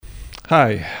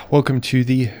Hi, welcome to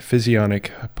the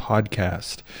Physionic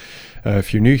Podcast.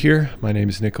 If you're new here, my name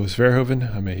is Nicholas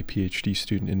Verhoeven. I'm a PhD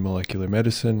student in molecular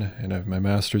medicine, and I have my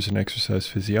master's in exercise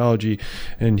physiology.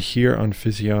 And here on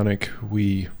Physionic,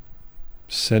 we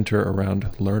center around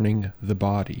learning the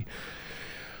body.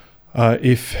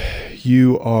 If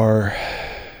you are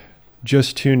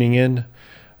just tuning in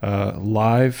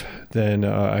live, then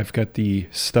I've got the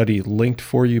study linked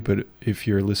for you. But if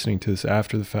you're listening to this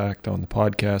after the fact on the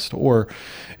podcast, or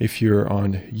if you're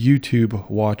on YouTube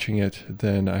watching it,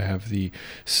 then I have the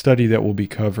study that we'll be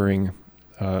covering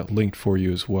linked for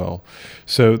you as well.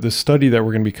 So the study that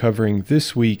we're going to be covering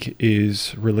this week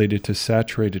is related to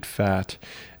saturated fat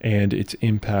and its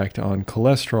impact on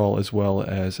cholesterol, as well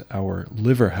as our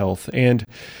liver health, and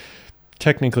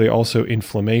technically also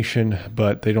inflammation,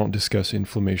 but they don't discuss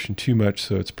inflammation too much,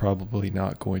 so it's probably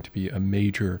not going to be a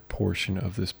major portion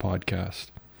of this podcast.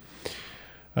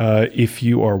 If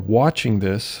you are watching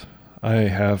this, I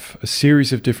have a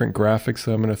series of different graphics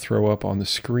that I'm going to throw up on the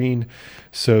screen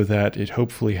so that it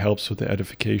hopefully helps with the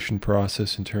edification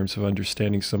process in terms of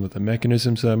understanding some of the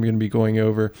mechanisms that I'm going to be going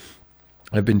over.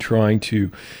 I've been trying to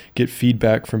get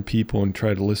feedback from people and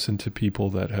try to listen to people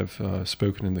that have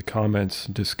spoken in the comments,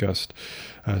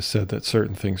 said that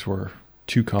certain things were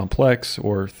too complex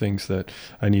or things that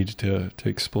I needed to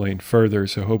explain further.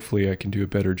 So hopefully I can do a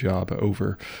better job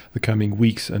over the coming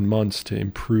weeks and months to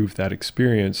improve that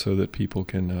experience so that people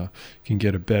can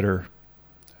get a better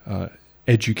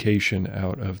education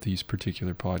out of these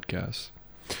particular podcasts.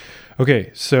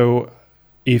 Okay, so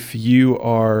if you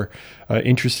are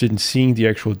interested in seeing the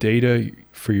actual data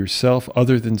for yourself,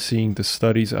 other than seeing the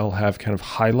studies, I'll have kind of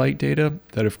highlight data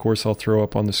that, of course, I'll throw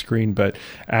up on the screen. But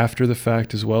after the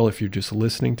fact as well, if you're just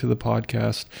listening to the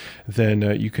podcast, then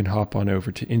you can hop on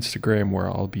over to Instagram, where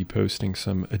I'll be posting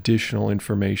some additional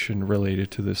information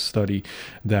related to this study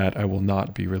that I will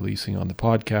not be releasing on the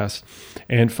podcast.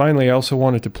 And finally, I also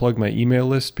wanted to plug my email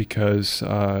list because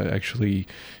actually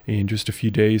in just a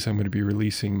few days, I'm going to be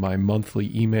releasing my monthly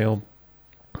email.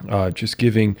 Just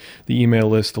giving the email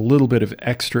list a little bit of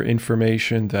extra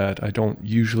information that I don't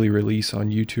usually release on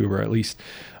YouTube, or at least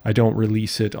I don't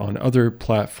release it on other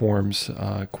platforms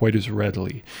quite as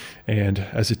readily. And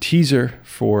as a teaser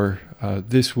for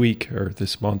this week, or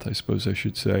this month, I suppose I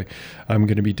should say, I'm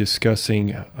going to be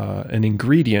discussing an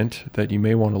ingredient that you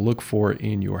may want to look for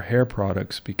in your hair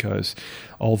products, because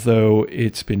although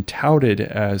it's been touted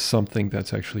as something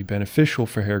that's actually beneficial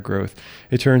for hair growth,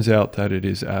 it turns out that it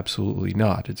is absolutely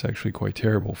not. It's actually quite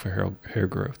terrible for hair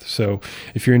growth. So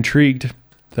if you're intrigued,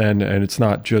 then, and it's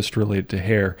not just related to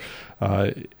hair,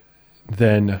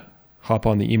 then hop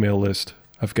on the email list.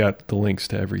 I've got the links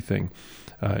to everything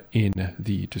in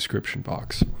the description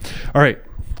box. All right,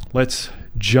 let's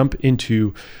jump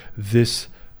into this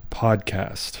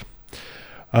podcast.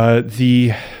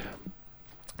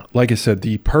 Like I said,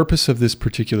 the purpose of this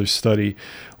particular study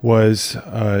was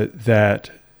that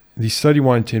the study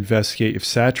wanted to investigate if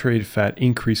saturated fat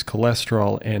increased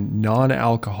cholesterol and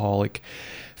non-alcoholic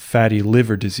fatty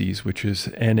liver disease, which is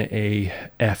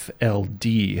NAFLD,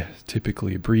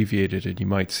 typically abbreviated, and you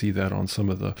might see that on some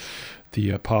of the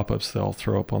pop-ups that I'll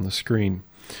throw up on the screen,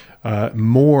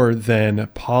 more than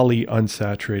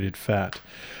polyunsaturated fat,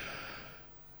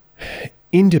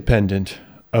 independent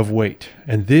of weight.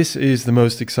 And this is the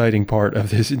most exciting part of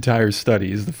this entire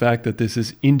study, is the fact that this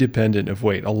is independent of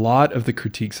weight. A lot of the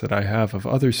critiques that I have of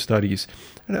other studies,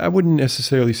 and I wouldn't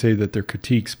necessarily say that they're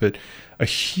critiques, but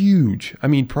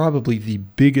probably the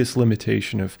biggest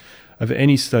limitation of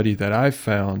any study that I've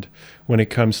found when it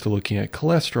comes to looking at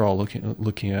cholesterol,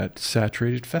 looking at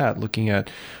saturated fat, looking at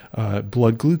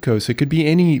blood glucose. It could be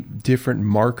any different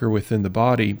marker within the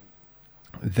body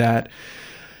that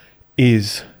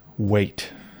is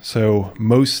weight. So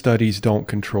most studies don't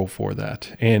control for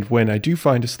that. And when I do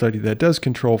find a study that does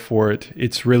control for it,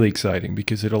 it's really exciting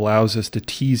because it allows us to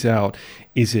tease out,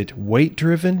 is it weight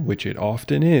driven, which it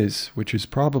often is, which is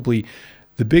probably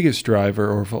the biggest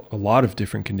driver of a lot of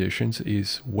different conditions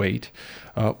is weight,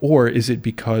 or is it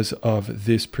because of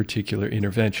this particular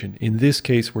intervention? In this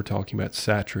case, we're talking about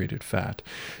saturated fat.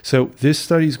 So this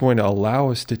study is going to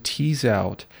allow us to tease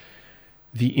out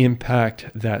the impact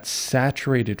that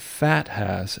saturated fat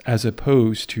has as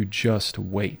opposed to just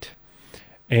weight.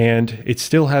 And it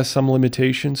still has some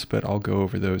limitations, but I'll go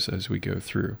over those as we go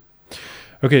through.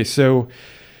 Okay, so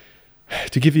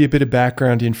to give you a bit of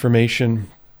background information,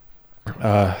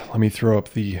 let me throw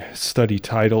up the study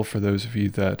title for those of you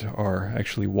that are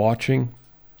actually watching.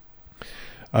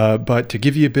 But to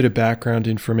give you a bit of background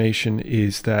information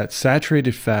is that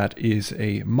saturated fat is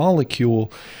a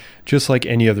molecule just like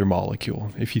any other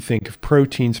molecule. If you think of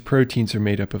proteins, proteins are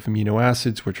made up of amino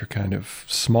acids, which are kind of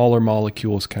smaller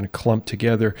molecules kind of clumped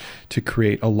together to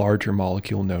create a larger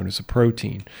molecule known as a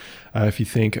protein. If you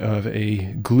think of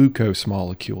a glucose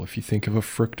molecule, if you think of a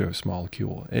fructose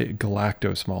molecule, a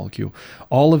galactose molecule,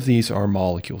 all of these are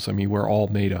molecules. I mean, we're all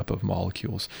made up of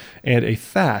molecules. And a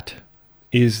fat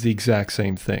is the exact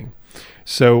same thing.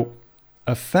 So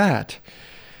a fat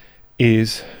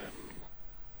is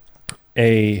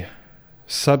a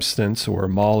substance or a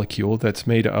molecule that's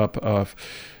made up of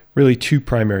really two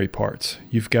primary parts.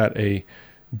 You've got a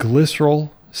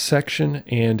glycerol section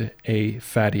and a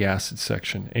fatty acid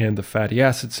section. And the fatty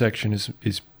acid section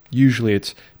is usually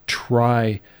it's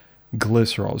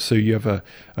triglycerol. So you have a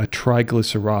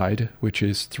triglyceride, which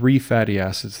is 3 fatty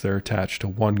acids that are attached to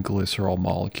one glycerol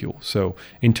molecule. So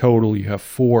in total, you have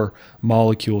 4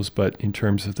 molecules, but in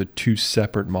terms of the 2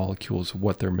 separate molecules,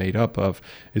 what they're made up of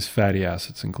is fatty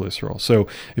acids and glycerol. So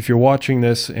if you're watching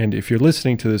this and if you're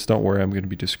listening to this, don't worry, I'm going to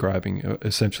be describing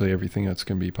essentially everything that's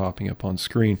going to be popping up on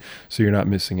screen, so you're not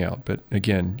missing out. But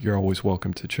again, you're always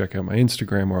welcome to check out my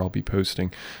Instagram, where I'll be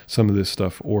posting some of this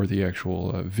stuff or the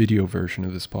actual video version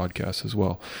of this podcast as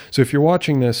well. So if you're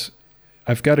watching this,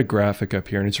 I've got a graphic up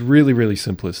here, and it's really, really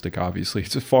simplistic, obviously.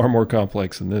 It's far more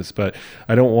complex than this, but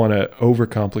I don't want to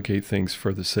overcomplicate things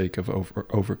for the sake of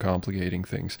overcomplicating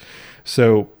things.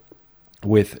 So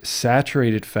with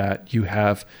saturated fat, you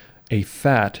have a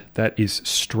fat that is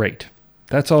straight.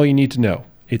 That's all you need to know.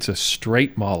 It's a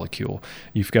straight molecule.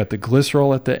 You've got the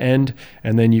glycerol at the end,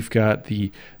 and then you've got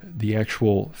the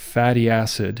actual fatty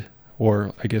acid,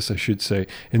 or I guess I should say,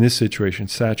 in this situation,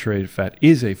 saturated fat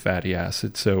is a fatty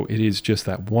acid. So it is just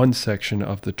that one section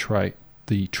of the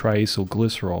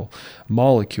triacylglycerol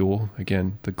molecule,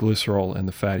 again, the glycerol and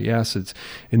the fatty acids.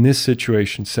 In this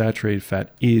situation, saturated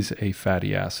fat is a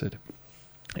fatty acid.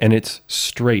 And it's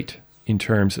straight in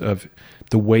terms of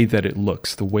the way that it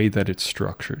looks, the way that it's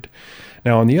structured.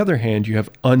 Now, on the other hand, you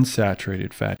have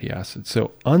unsaturated fatty acids.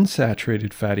 So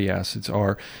unsaturated fatty acids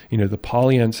are, the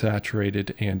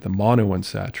polyunsaturated and the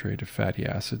monounsaturated fatty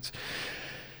acids.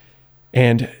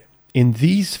 And in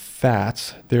these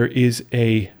fats, there is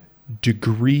a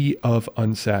degree of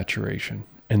unsaturation.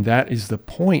 And that is the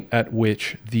point at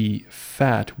which the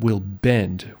fat will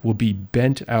be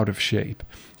bent out of shape.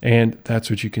 And that's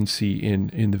what you can see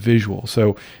in the visual.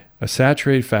 So a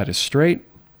saturated fat is straight,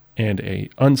 and a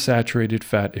unsaturated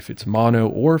fat, if it's mono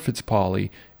or if it's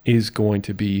poly, is going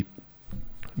to be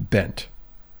bent.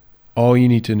 All you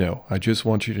need to know. I just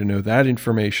want you to know that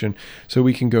information so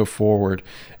we can go forward,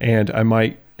 and I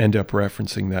might end up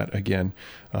referencing that again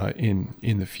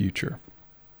in the future.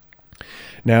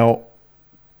 Now,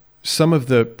 some of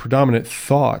the predominant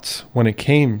thoughts when it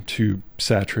came to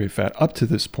saturated fat up to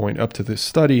this point, up to this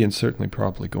study, and certainly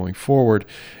probably going forward,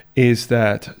 is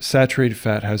that saturated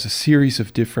fat has a series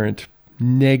of different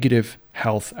negative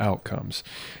health outcomes.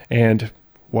 And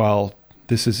while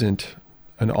this isn't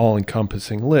an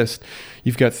all-encompassing list,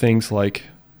 you've got things like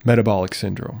metabolic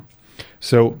syndrome.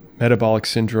 So metabolic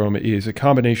syndrome is a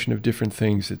combination of different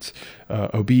things. It's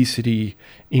obesity,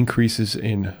 increases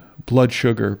in blood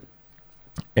sugar,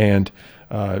 and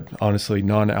honestly,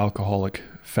 non-alcoholic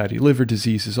fatty liver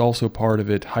disease is also part of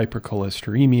it.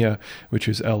 Hypercholesteremia, which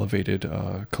is elevated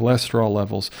cholesterol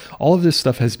levels. All of this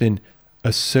stuff has been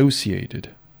associated.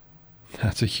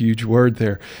 That's a huge word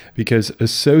there, because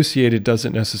associated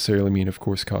doesn't necessarily mean, of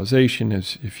course, causation.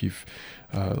 As if you've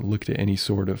looked at any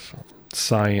sort of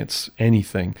science,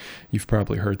 anything, you've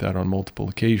probably heard that on multiple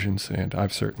occasions, and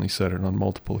I've certainly said it on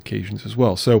multiple occasions as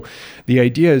well. So the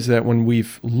idea is that when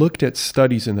we've looked at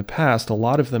studies in the past, a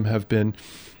lot of them have been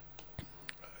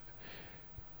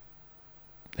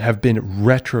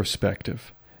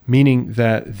retrospective, meaning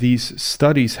that these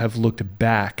studies have looked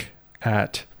back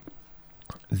at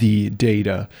the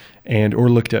data or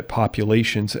looked at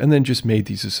populations and then just made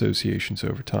these associations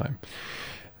over time.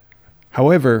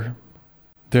 However,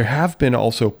 there have been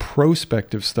also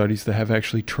prospective studies that have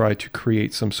actually tried to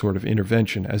create some sort of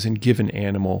intervention, as in give an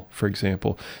animal, for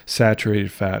example,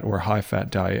 saturated fat or high fat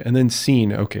diet, and then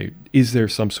seen, okay, is there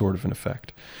some sort of an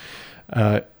effect?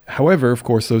 However, of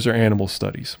course, those are animal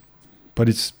studies, but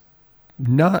it's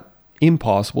not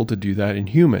impossible to do that in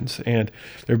humans. And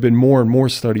there have been more and more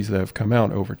studies that have come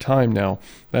out over time now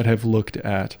that have looked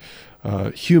at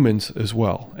humans as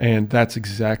well. And that's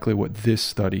exactly what this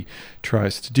study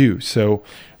tries to do. So,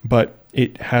 but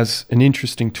it has an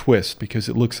interesting twist because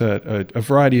it looks at a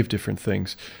variety of different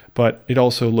things, but it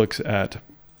also looks at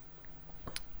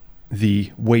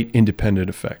the weight independent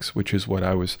effects, which is what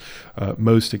I was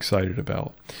most excited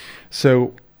about.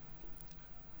 So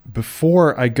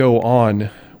before I go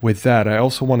on with that, I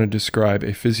also want to describe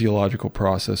a physiological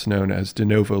process known as de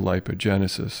novo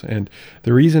lipogenesis. And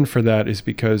the reason for that is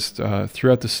because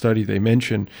throughout the study, they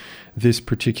mention this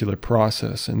particular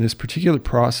process. And this particular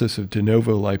process of de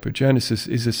novo lipogenesis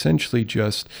is essentially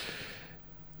just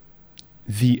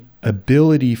the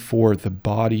ability for the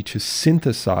body to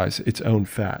synthesize its own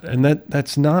fat. And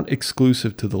that's not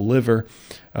exclusive to the liver.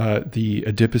 The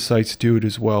adipocytes do it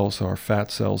as well, so our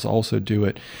fat cells also do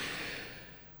it.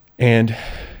 And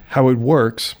how it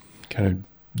works, kind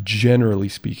of generally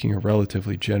speaking, or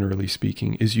relatively generally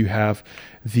speaking, is you have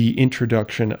the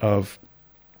introduction of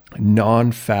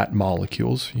non-fat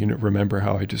molecules. You know, remember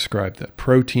how I described that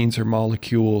proteins are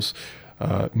molecules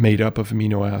made up of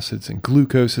amino acids, and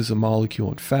glucose is a molecule,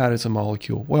 and fat is a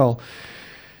molecule. Well,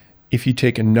 if you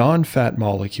take a non-fat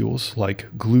molecules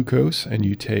like glucose and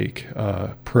you take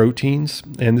proteins,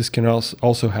 and this can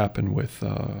also happen with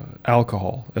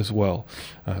alcohol as well,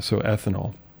 so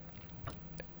ethanol,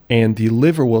 and the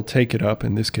liver will take it up.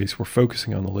 In this case, we're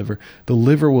focusing on the liver. The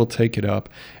liver will take it up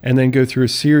and then go through a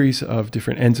series of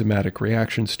different enzymatic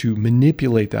reactions to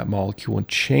manipulate that molecule and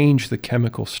change the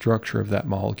chemical structure of that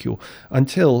molecule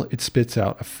until it spits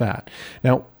out a fat.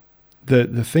 Now,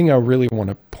 the thing I really want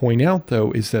to point out,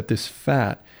 though, is that this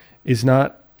fat is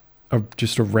not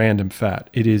just a random fat.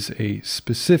 It is a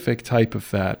specific type of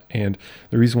fat. And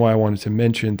the reason why I wanted to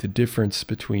mention the difference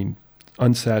between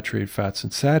unsaturated fats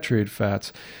and saturated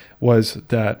fats was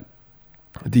that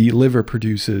the liver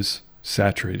produces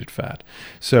saturated fat.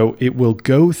 So it will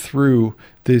go through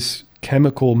this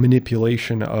chemical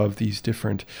manipulation of these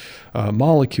different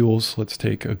molecules. Let's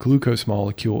take a glucose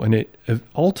molecule, and it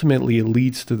ultimately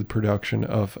leads to the production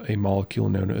of a molecule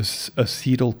known as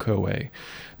acetyl-CoA.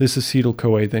 This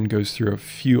acetyl-CoA then goes through a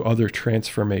few other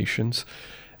transformations,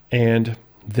 and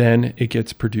then it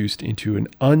gets produced into an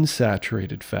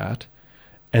unsaturated fat.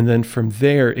 And then from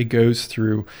there, it goes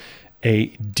through a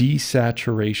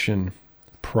desaturation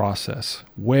process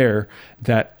where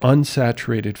that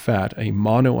unsaturated fat, a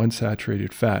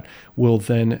monounsaturated fat, will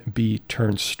then be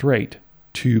turned straight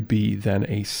to be then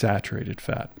a saturated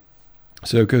fat.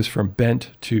 So it goes from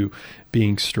bent to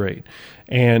being straight.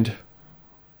 And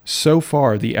so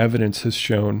far, the evidence has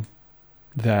shown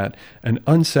that an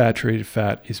unsaturated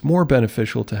fat is more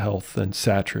beneficial to health than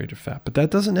saturated fat. But that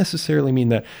doesn't necessarily mean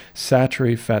that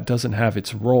saturated fat doesn't have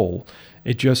its role.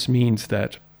 It just means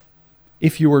that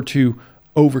if you were to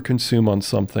overconsume on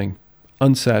something,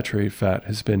 unsaturated fat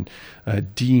has been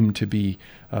deemed to be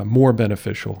more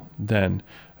beneficial than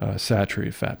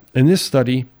saturated fat. And this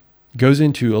study goes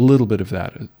into a little bit of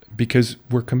that, because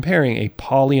we're comparing a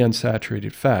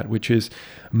polyunsaturated fat, which is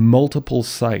multiple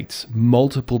sites,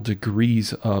 multiple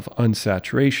degrees of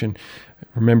unsaturation.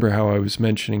 Remember how I was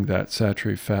mentioning that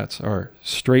saturated fats are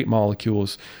straight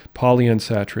molecules,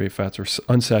 polyunsaturated fats, or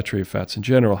unsaturated fats in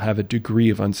general, have a degree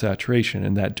of unsaturation,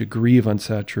 and that degree of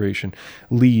unsaturation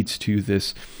leads to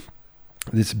this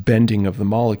bending of the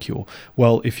molecule.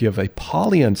 Well, if you have a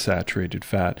polyunsaturated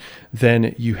fat,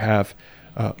 then you have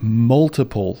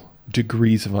multiple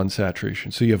degrees of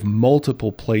unsaturation. So you have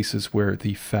multiple places where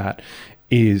the fat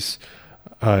is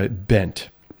bent,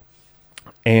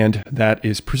 and that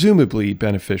is presumably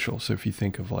beneficial. So if you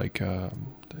think of like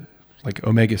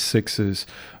omega-6s,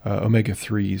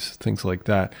 omega-3s, things like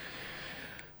that,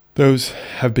 those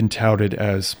have been touted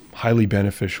as highly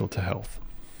beneficial to health.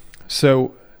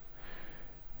 So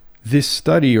this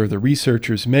study, or the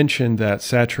researchers mentioned that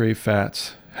saturated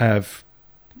fats have,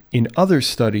 in other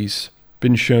studies,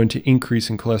 been shown to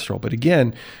increase in cholesterol. But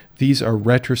again, these are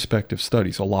retrospective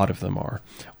studies, a lot of them are.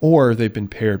 Or they've been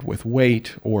paired with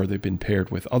weight, or they've been paired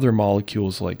with other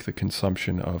molecules like the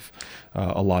consumption of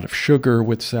a lot of sugar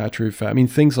with saturated fat. I mean,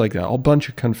 things like that, a bunch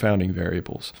of confounding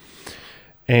variables.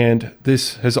 And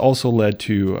this has also led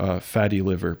to fatty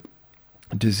liver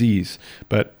disease.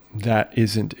 But that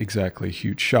isn't exactly a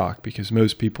huge shock, because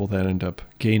most people that end up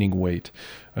gaining weight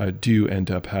do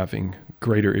end up having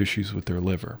greater issues with their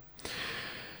liver.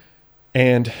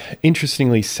 And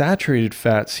interestingly, saturated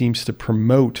fat seems to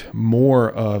promote more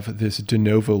of this de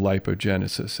novo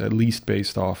lipogenesis, at least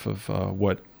based off of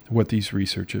what these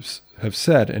researchers have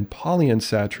said. And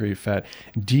polyunsaturated fat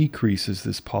decreases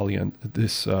this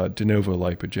de novo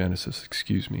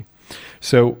lipogenesis.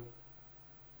 So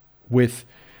with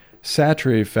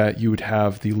saturated fat, you would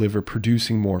have the liver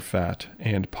producing more fat,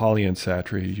 and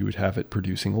polyunsaturated, you would have it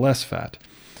producing less fat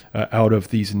out of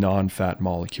these non-fat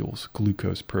molecules,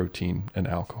 glucose, protein, and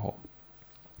alcohol.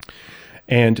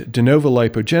 And de novo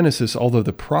lipogenesis, although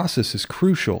the process is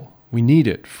crucial, we need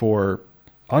it for,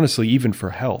 honestly, even for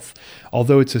health,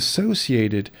 although it's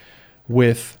associated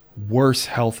with worse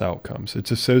health outcomes.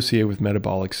 It's associated with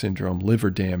metabolic syndrome, liver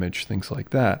damage, things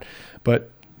like that.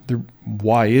 But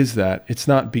why is that? It's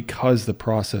not because the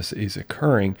process is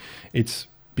occurring. It's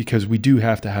because we do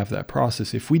have to have that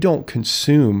process. If we don't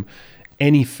consume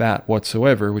any fat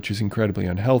whatsoever, which is incredibly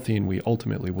unhealthy, and we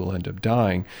ultimately will end up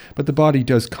dying, but the body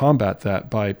does combat that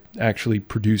by actually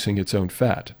producing its own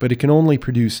fat. But it can only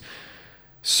produce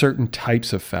certain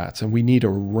types of fats, and we need a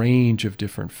range of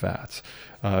different fats,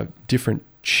 different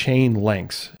chain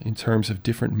lengths in terms of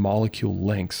different molecule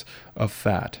lengths of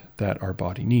fat that our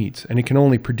body needs. And it can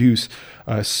only produce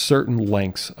certain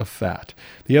lengths of fat.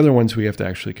 The other ones we have to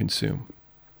actually consume.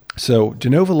 So de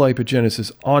novo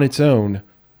lipogenesis on its own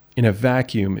in a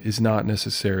vacuum is not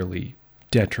necessarily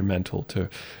detrimental to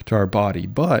our body,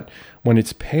 but when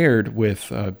it's paired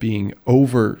with being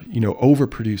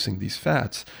overproducing these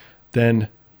fats, then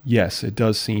yes, it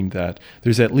does seem that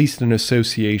there's at least an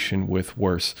association with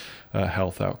worse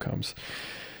health outcomes.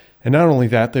 And not only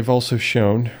that, they've also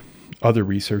shown, other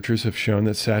researchers have shown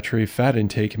that saturated fat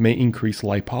intake may increase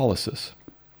lipolysis.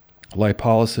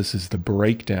 Lipolysis is the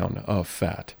breakdown of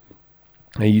fat.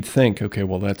 Now you'd think, okay,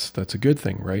 well that's a good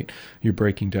thing, right? You're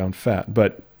breaking down fat,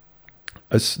 but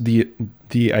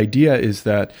the idea is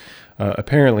that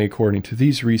apparently, according to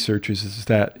these researchers, is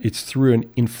that it's through an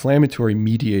inflammatory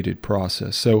mediated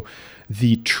process. So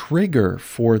the trigger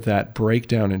for that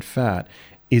breakdown in fat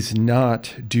is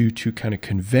not due to kind of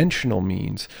conventional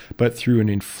means, but through an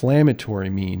inflammatory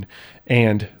mean,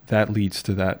 and that leads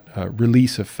to that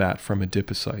release of fat from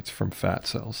adipocytes, from fat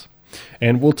cells.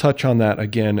 And we'll touch on that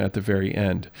again at the very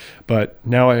end. But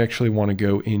now I actually want to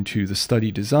go into the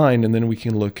study design, and then we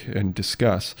can look and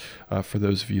discuss, for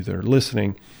those of you that are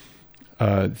listening,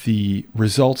 the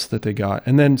results that they got,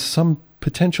 and then some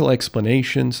potential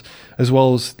explanations, as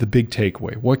well as the big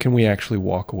takeaway. What can we actually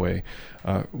walk away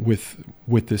with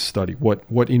this study?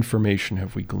 What information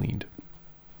have we gleaned?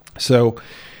 So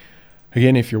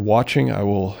again, if you're watching, I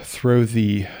will throw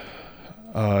the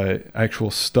actual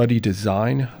study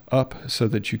design up so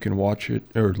that you can watch it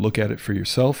or look at it for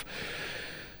yourself.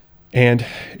 And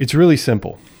it's really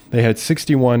simple. They had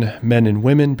 61 men and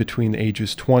women between the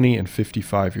ages 20 and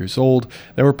 55 years old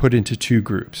that were put into two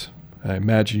groups. I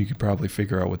imagine you could probably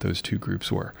figure out what those two groups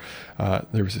were.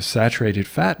 There was a saturated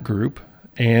fat group,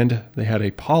 and they had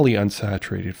a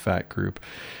polyunsaturated fat group.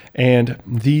 And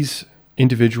these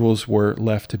individuals were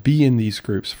left to be in these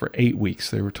groups for 8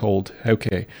 weeks. They were told,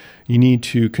 okay, you need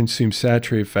to consume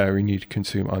saturated fat or you need to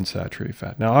consume unsaturated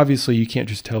fat. Now, obviously, you can't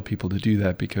just tell people to do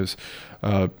that because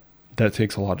that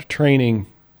takes a lot of training.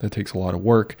 That takes a lot of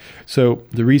work. So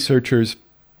the researchers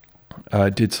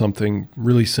did something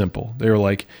really simple. They were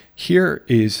like, here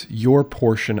is your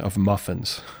portion of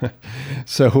muffins.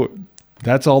 So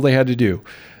that's all they had to do.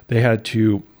 They had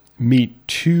to meet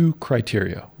two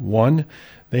criteria. One,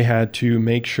 they had to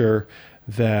make sure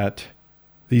that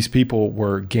these people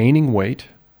were gaining weight.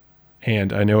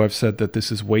 And I know I've said that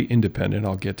this is weight independent.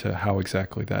 I'll get to how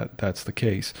exactly that's the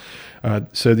case.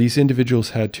 So these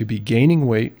individuals had to be gaining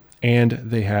weight, and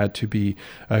they had to be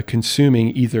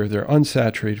consuming either their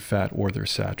unsaturated fat or their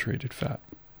saturated fat.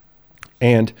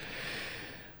 And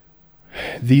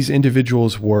these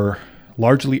individuals were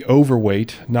largely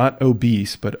overweight, not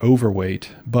obese, but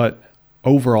overweight, but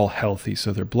overall healthy.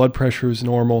 So their blood pressure was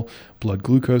normal, blood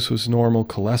glucose was normal,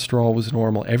 cholesterol was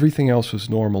normal, everything else was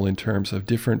normal in terms of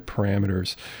different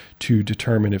parameters to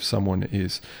determine if someone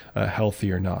is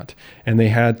healthy or not. And they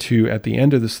had to, at the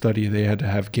end of the study, they had to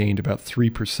have gained about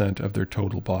 3% of their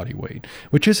total body weight,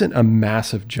 which isn't a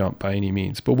massive jump by any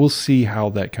means, but we'll see how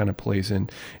that kind of plays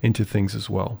into things as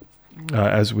well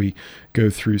as we go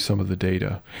through some of the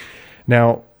data.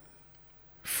 Now,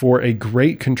 for a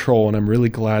great control, and I'm really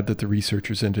glad that the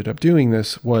researchers ended up doing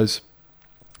this, was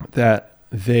that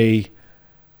they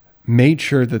made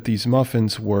sure that these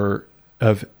muffins were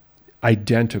of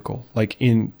identical, like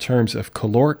in terms of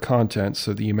caloric content,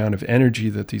 so the amount of energy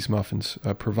that these muffins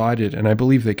provided, and I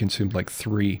believe they consumed like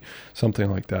 3, something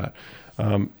like that,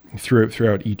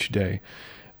 throughout each day.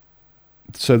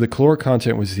 So the caloric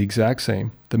content was the exact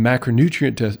same. The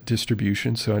macronutrient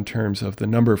distribution, so in terms of the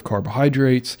number of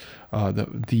carbohydrates,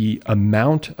 the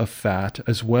amount of fat,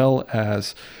 as well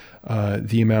as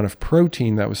the amount of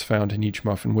protein that was found in each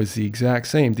muffin, was the exact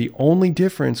same. The only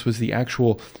difference was the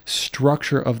actual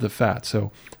structure of the fat.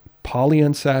 So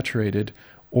polyunsaturated,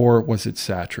 or was it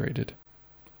saturated?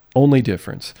 Only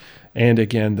difference. And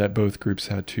again, that both groups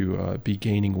had to be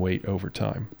gaining weight over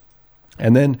time.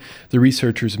 And then the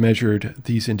researchers measured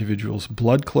these individuals'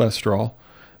 blood cholesterol,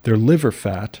 their liver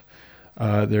fat,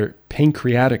 their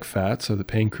pancreatic fat. So the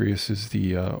pancreas is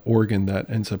the organ that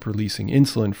ends up releasing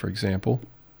insulin, for example.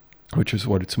 which is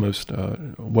what it's most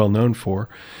well known for.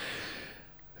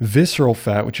 Visceral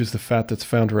fat, which is the fat that's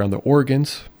found around the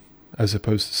organs, as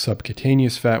opposed to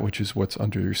subcutaneous fat, which is what's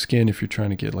under your skin. If you're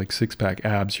trying to get like six-pack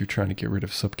abs, you're trying to get rid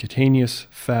of subcutaneous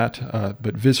fat,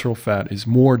 but visceral fat is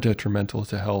more detrimental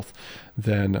to health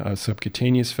than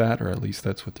subcutaneous fat, or at least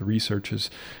that's what the research has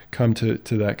come to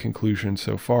that conclusion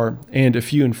so far, and a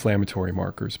few inflammatory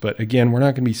markers. But again, we're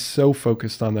not going to be so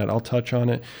focused on that. I'll touch on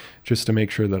it just to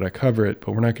make sure that I cover it,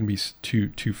 but we're not going to be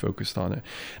too focused on it.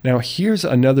 Now, here's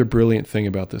another brilliant thing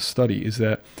about this study is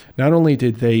that not only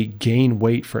did they gain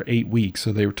weight for 8 weeks,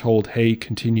 so they were told, hey,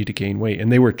 continue to gain weight,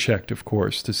 and they were checked, of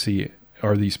course, to see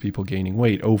are these people gaining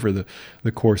weight over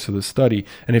the course of the study?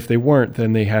 And if they weren't,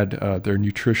 then they had their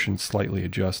nutrition slightly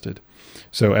adjusted.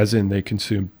 So as in they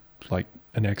consumed like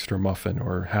an extra muffin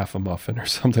or half a muffin or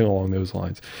something along those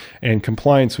lines. And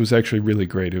compliance was actually really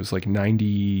great. It was like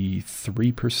 93%,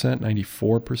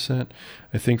 94%,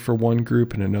 I think, for one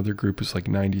group, and another group was like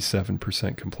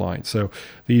 97% compliance. So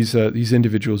these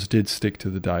individuals did stick to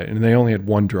the diet, and they only had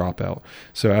one dropout.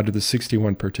 So out of the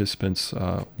 61 participants,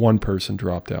 one person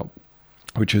dropped out,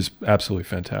 which is absolutely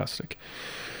fantastic.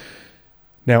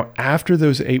 Now, after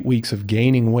those 8 weeks of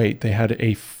gaining weight, they had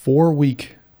a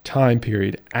 4-week time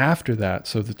period after that.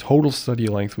 So the total study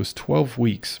length was 12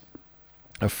 weeks,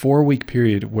 a 4-week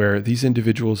period where these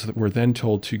individuals were then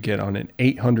told to get on an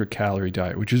 800 calorie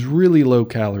diet, which is really low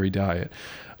calorie diet,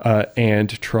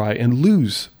 and try and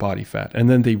lose body fat. And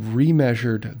then they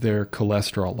remeasured their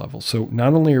cholesterol levels. So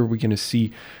not only are we going to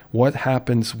see what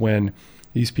happens when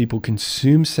these people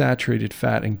consume saturated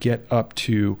fat and get up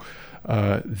to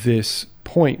this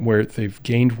point where they've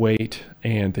gained weight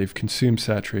and they've consumed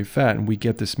saturated fat, and we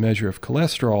get this measure of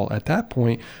cholesterol. At that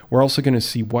point, we're also going to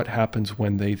see what happens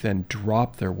when they then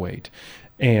drop their weight,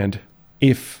 and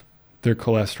if their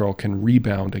cholesterol can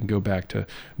rebound and go back to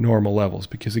normal levels.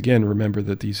 Because again, remember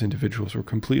that these individuals were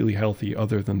completely healthy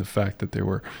other than the fact that they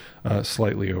were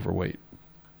slightly overweight.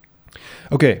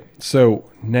 Okay,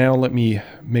 so now let me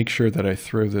make sure that I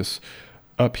throw this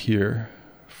up here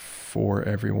for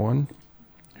everyone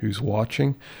who's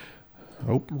watching.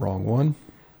 Oh, wrong one.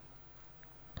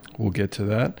 We'll get to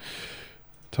that.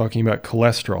 Talking about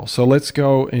cholesterol. So let's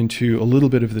go into a little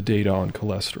bit of the data on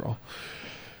cholesterol.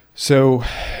 So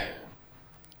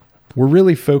we're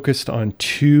really focused on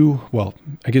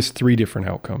three different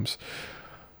outcomes.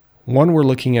 One, we're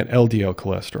looking at LDL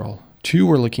cholesterol. 2,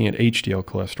 we're looking at HDL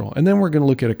cholesterol. And then we're going to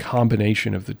look at a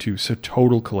combination of the two. So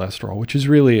total cholesterol, which is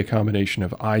really a combination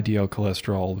of IDL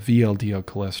cholesterol, VLDL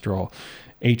cholesterol,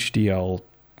 HDL,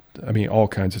 all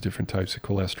kinds of different types of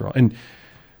cholesterol. And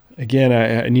again,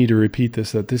 I need to repeat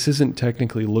this, that this isn't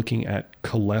technically looking at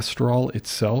cholesterol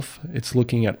itself. It's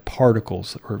looking at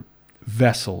particles or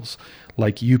vessels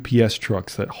like UPS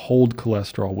trucks that hold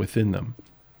cholesterol within them.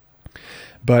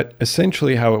 But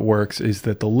essentially how it works is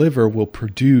that the liver will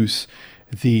produce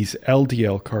these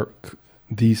LDL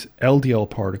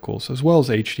particles as well as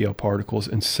HDL particles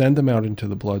and send them out into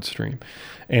the bloodstream.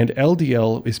 And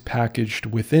LDL is packaged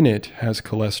within it, has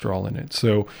cholesterol in it.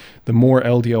 So the more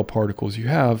LDL particles you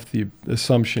have, the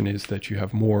assumption is that you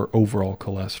have more overall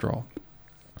cholesterol.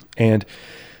 And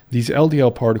these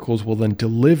LDL particles will then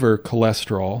deliver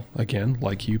cholesterol, again,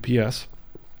 like UPS,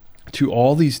 to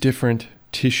all these different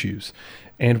tissues.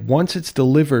 And once it's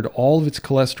delivered all of its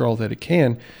cholesterol that it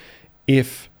can,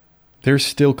 if there's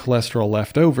still cholesterol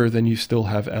left over, then you still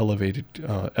have elevated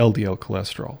LDL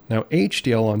cholesterol. Now,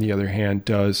 HDL, on the other hand,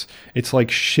 it's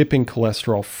like shipping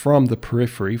cholesterol from the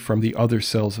periphery, from the other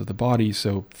cells of the body.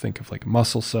 So think of like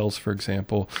muscle cells, for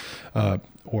example,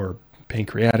 or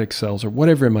pancreatic cells, or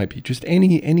whatever it might be. Just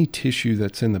any tissue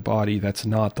that's in the body that's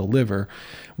not the liver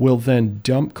will then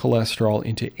dump cholesterol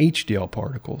into HDL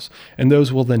particles, and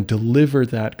those will then deliver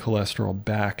that cholesterol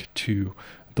back to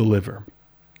the liver,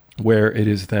 where it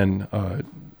is then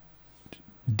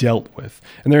dealt with.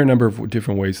 And there are a number of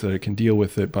different ways that it can deal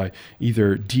with it, by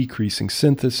either decreasing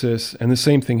synthesis, and the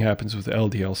same thing happens with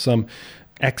LDL. Some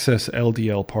excess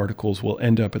LDL particles will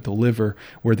end up at the liver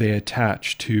where they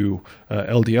attach to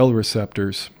LDL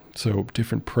receptors, so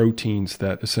different proteins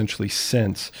that essentially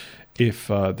sense if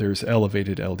there's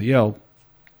elevated LDL,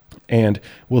 and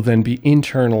will then be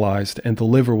internalized, and the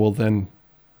liver will then,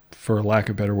 for lack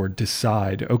of a better word,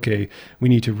 decide, okay, we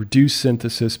need to reduce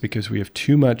synthesis because we have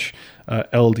too much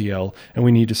LDL, and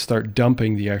we need to start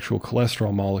dumping the actual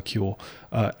cholesterol molecule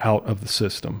out of the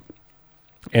system.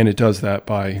 And it does that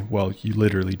by, well, you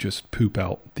literally just poop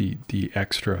out the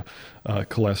extra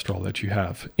cholesterol that you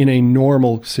have in a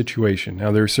normal situation.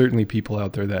 Now, there are certainly people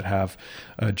out there that have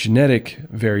genetic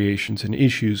variations and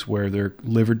issues where their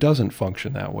liver doesn't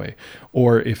function that way.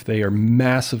 Or if they are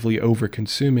massively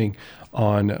over-consuming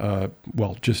on,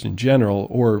 just in general,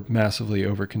 or massively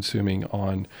over-consuming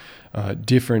on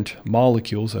different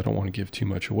molecules. I don't want to give too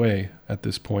much away at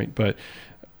this point, but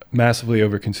massively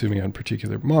over-consuming on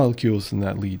particular molecules, and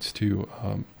that leads to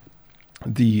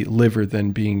the liver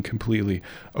then being completely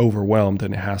overwhelmed,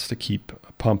 and it has to keep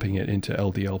pumping it into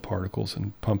LDL particles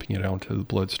and pumping it out into the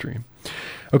bloodstream.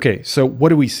 Okay, so what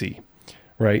do we see,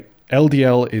 right?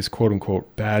 LDL is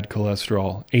quote-unquote bad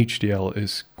cholesterol. HDL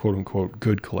is quote-unquote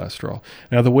good cholesterol.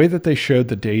 Now, the way that they showed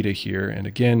the data here, and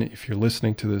again, if you're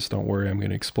listening to this, don't worry, I'm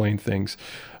going to explain things,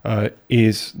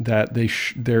 is that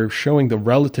they're showing the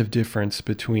relative difference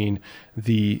between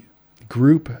the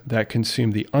group that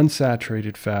consumed the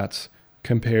unsaturated fats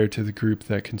compared to the group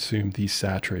that consumed the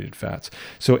saturated fats.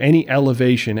 So any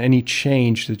elevation, any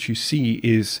change that you see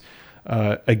is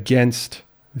against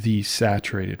the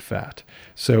saturated fat.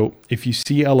 So if you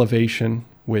see elevation,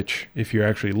 which if you're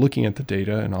actually looking at the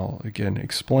data, and I'll again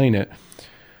explain it,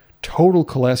 total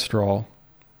cholesterol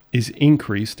is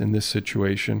increased in this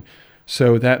situation.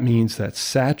 So that means that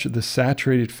the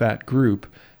saturated fat group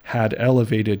had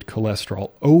elevated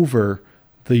cholesterol over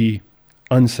the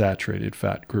unsaturated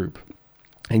fat group.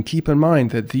 And keep in mind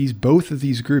that both of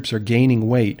these groups are gaining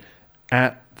weight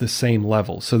at the same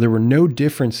level. So there were no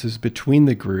differences between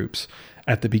the groups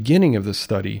at the beginning of the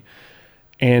study,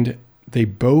 and they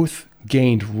both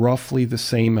gained roughly the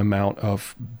same amount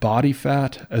of body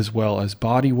fat as well as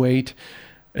body weight,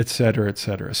 et cetera, et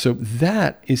cetera. So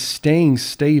that is staying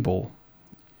stable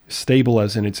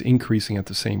as in it's increasing at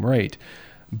the same rate.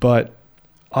 But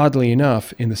oddly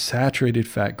enough, in the saturated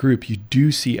fat group, you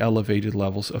do see elevated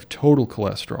levels of total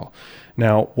cholesterol.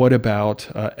 Now, what about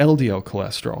LDL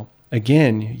cholesterol?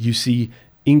 Again, you see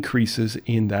increases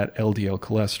in that LDL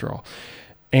cholesterol.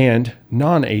 And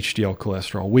non-HDL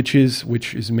cholesterol, which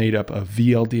is made up of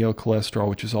VLDL cholesterol,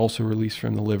 which is also released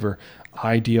from the liver,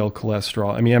 IDL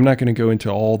cholesterol. I mean, I'm not going to go into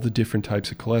all the different types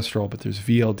of cholesterol, but there's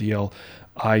VLDL,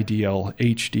 IDL,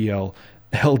 HDL,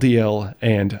 LDL,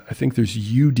 and I think there's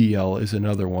UDL is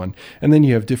another one. And then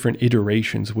you have different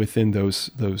iterations within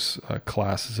those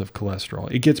classes of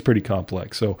cholesterol. It gets pretty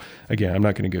complex. So again, I'm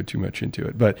not going to go too much into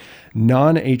it, but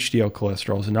non-HDL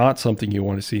cholesterol is not something you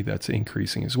want to see that's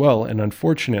increasing as well. And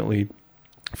unfortunately,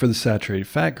 for the saturated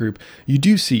fat group, you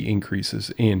do see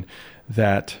increases in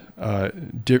that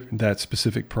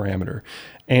specific parameter.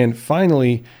 And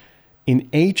finally, in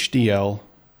HDL,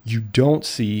 you don't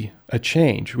see a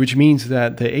change, which means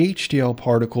that the HDL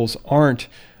particles aren't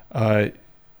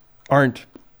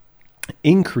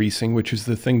increasing, which is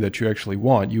the thing that you actually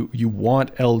want. You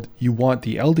want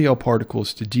the LDL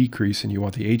particles to decrease, and you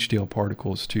want the HDL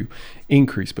particles to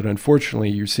increase. But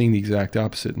unfortunately, you're seeing the exact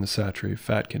opposite in the saturated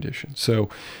fat condition. So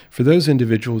for those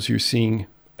individuals, you're seeing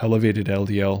elevated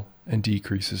LDL and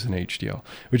decreases in HDL,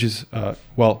 which is,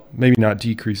 maybe not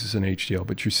decreases in HDL,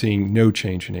 but you're seeing no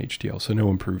change in HDL, so no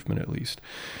improvement at least.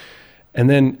 And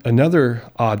then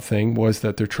another odd thing was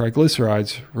that their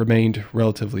triglycerides remained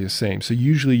relatively the same. So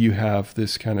usually you have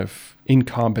this kind of in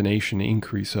combination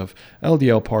increase of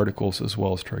LDL particles as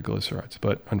well as triglycerides,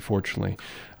 but unfortunately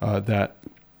that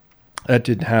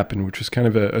didn't happen, which was kind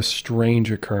of a strange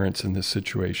occurrence in this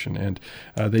situation. And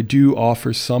they do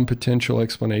offer some potential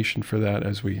explanation for that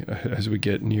as we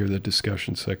get near the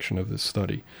discussion section of this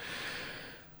study.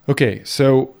 Okay,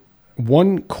 so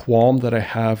one qualm that I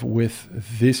have with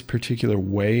this particular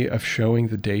way of showing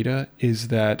the data is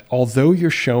that although you're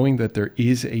showing that there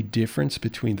is a difference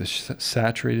between the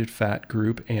saturated fat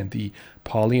group and the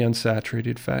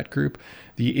polyunsaturated fat group,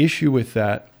 the issue with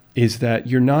that is that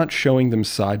you're not showing them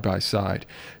side by side.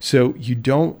 So you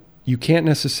can't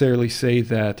necessarily say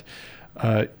that,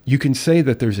 you can say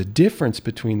that there's a difference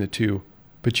between the two,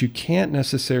 but you can't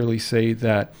necessarily say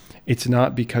that it's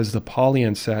not because the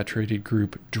polyunsaturated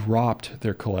group dropped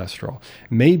their cholesterol.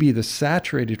 Maybe the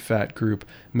saturated fat group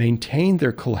maintained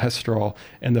their cholesterol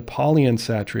and the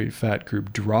polyunsaturated fat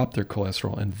group dropped their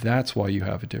cholesterol, and that's why you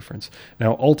have a difference.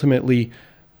 Now, ultimately,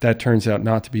 that turns out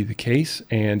not to be the case,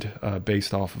 and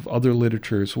based off of other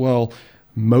literature as well,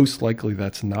 most likely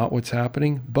that's not what's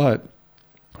happening. But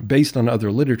based on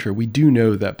other literature, we do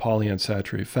know that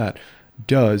polyunsaturated fat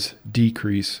does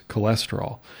decrease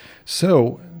cholesterol.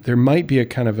 So there might be a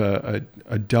kind of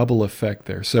a double effect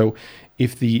there. So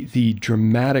if the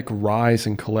dramatic rise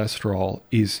in cholesterol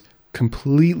is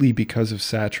completely because of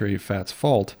saturated fat's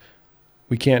fault,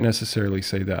 We can't necessarily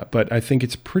say that, but I think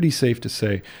it's pretty safe to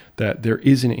say that there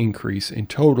is an increase in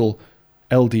total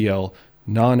LDL,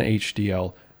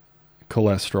 non-HDL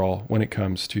cholesterol when it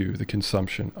comes to the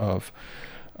consumption of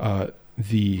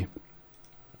the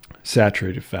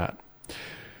saturated fat.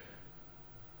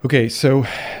 Okay, so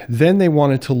then they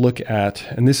wanted to look at,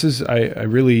 and this is, I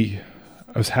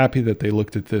was happy that they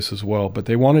looked at this as well, but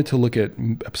they wanted to look at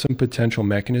some potential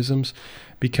mechanisms,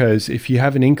 because if you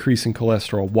have an increase in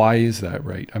cholesterol, why is that,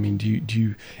 right? I mean,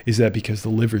 is that because the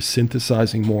liver's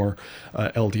synthesizing more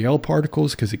LDL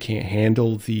particles because it can't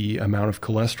handle the amount of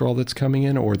cholesterol that's coming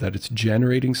in, or that it's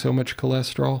generating so much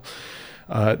cholesterol,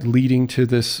 leading to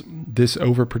this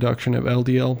overproduction of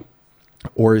LDL?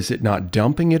 Or is it not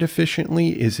dumping it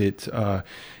efficiently? Is it, are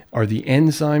the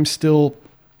enzymes still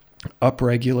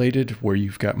upregulated, where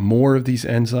you've got more of these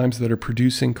enzymes that are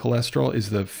producing cholesterol? Is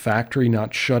the factory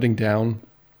not shutting down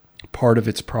part of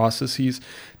its processes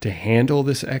to handle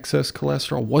this excess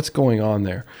cholesterol? What's going on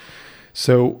there?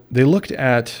 So they looked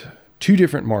at two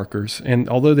different markers, and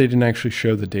although they didn't actually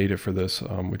show the data for this,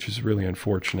 which is really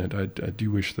unfortunate, I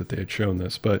do wish that they had shown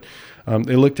this, but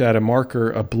they looked at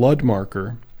a blood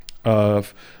marker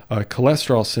of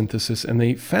cholesterol synthesis, and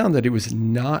they found that it was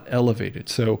not elevated.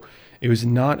 So it was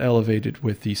not elevated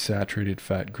with the saturated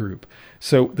fat group.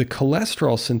 So the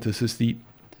cholesterol synthesis,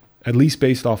 at least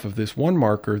based off of this one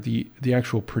marker, the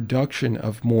actual production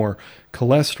of more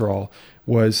cholesterol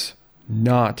was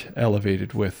not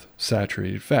elevated with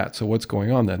saturated fat. So what's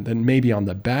going on then? Then maybe on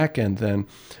the back end, then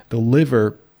the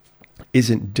liver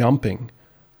isn't dumping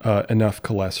enough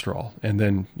cholesterol, and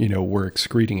then we're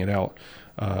excreting it out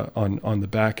on the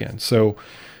back end. So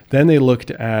then they looked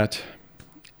at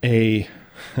a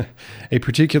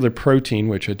particular protein,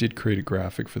 which I did create a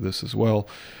graphic for this as well.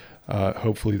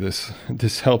 Hopefully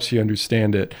this helps you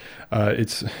understand it.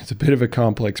 It's a bit of a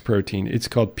complex protein. It's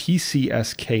called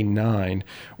PCSK9,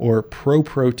 or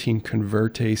proprotein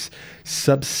convertase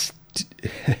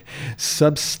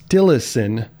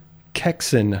substilicin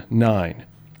kexin 9.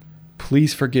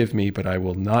 Please forgive me, but I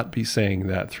will not be saying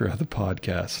that throughout the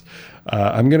podcast.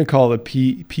 I'm going to call it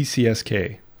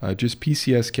PCSK, just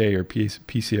PCSK or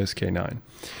PCSK9.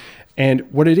 And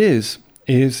what it is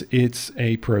it's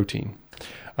a protein.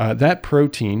 That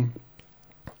protein,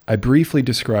 I briefly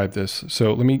described this.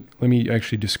 So let me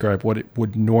actually describe what it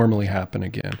would normally happen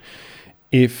again.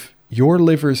 If your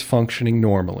liver is functioning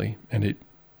normally, and it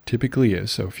typically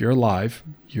is, so if you're alive,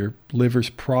 your liver's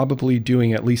probably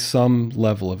doing at least some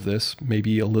level of this,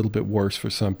 maybe a little bit worse for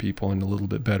some people and a little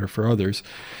bit better for others.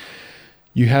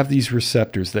 You have these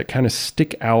receptors that kind of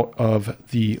stick out of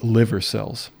the liver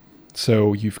cells.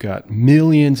 So you've got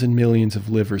millions and millions of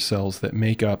liver cells that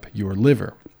make up your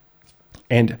liver.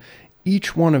 And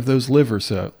each one of those liver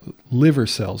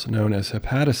cells, known as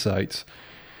hepatocytes,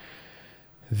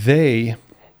 they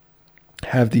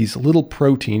have these little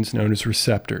proteins known as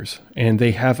receptors, and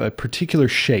they have a particular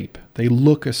shape. They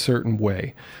look a certain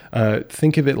way.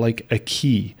 Think of it like a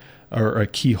key or a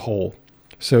keyhole.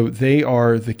 So they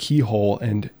are the keyhole,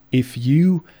 and if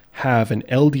you have an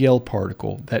LDL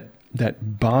particle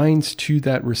that binds to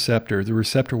that receptor, the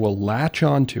receptor will latch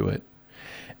onto it,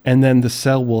 and then the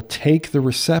cell will take the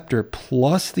receptor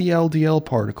plus the LDL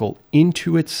particle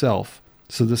into itself.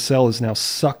 So the cell is now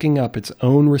sucking up its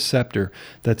own receptor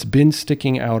that's been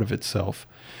sticking out of itself,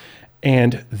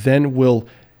 and then will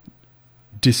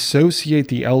dissociate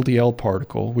the LDL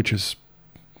particle, which is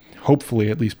hopefully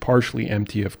at least partially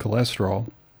empty of cholesterol,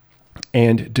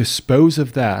 and dispose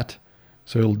of that.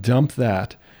 So it'll dump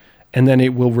that, and then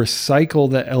it will recycle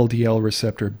the LDL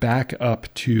receptor back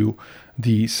up to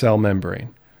the cell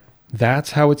membrane.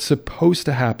 That's how it's supposed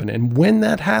to happen. And when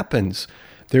that happens,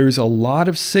 there's a lot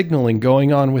of signaling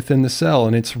going on within the cell,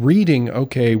 and it's reading,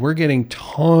 okay, we're getting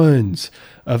tons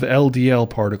of LDL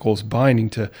particles binding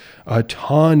to a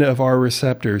ton of our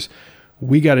receptors.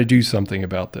 We got to do something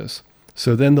about this.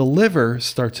 So then the liver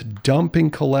starts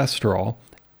dumping cholesterol,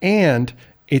 and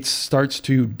it starts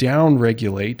to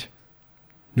downregulate.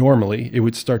 Normally, it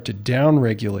would start to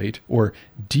downregulate or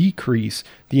decrease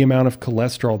the amount of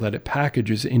cholesterol that it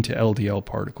packages into LDL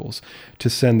particles to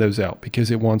send those out,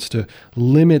 because it wants to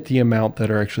limit the amount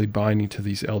that are actually binding to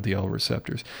these LDL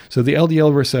receptors. So the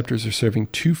LDL receptors are serving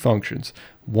two functions.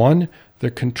 One, they're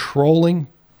controlling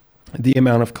the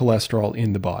amount of cholesterol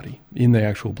in the body, in the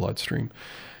actual bloodstream.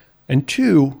 And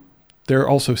two, they're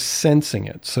also sensing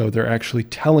it. So they're actually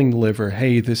telling the liver,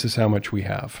 hey, this is how much we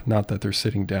have. Not that they're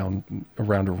sitting down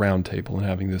around a round table and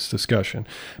having this discussion,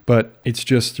 but it's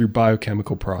just through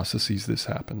biochemical processes this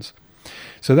happens.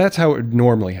 So that's how it would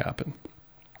normally happen.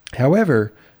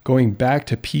 However, going back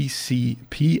to PCSK,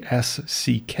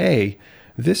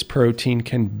 this protein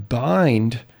can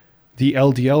bind the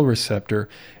LDL receptor,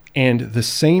 and the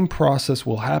same process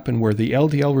will happen where the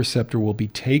LDL receptor will be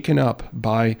taken up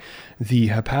by the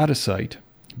hepatocyte,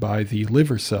 by the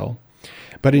liver cell.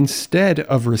 But instead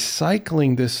of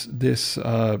recycling this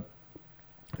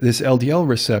LDL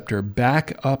receptor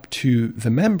back up to the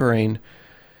membrane,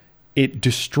 it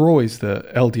destroys the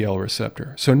LDL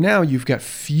receptor. So now you've got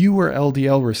fewer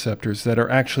LDL receptors that are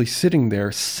actually sitting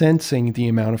there sensing the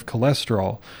amount of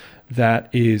cholesterol that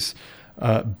is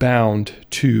bound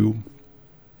to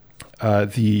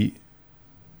the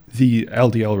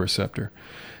LDL receptor.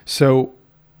 So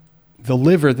the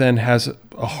liver then has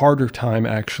a harder time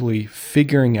actually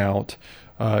figuring out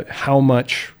how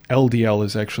much LDL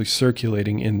is actually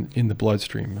circulating in the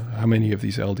bloodstream, how many of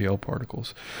these LDL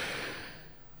particles.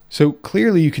 So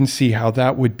clearly you can see how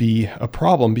that would be a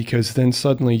problem, because then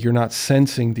suddenly you're not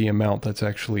sensing the amount that's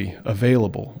actually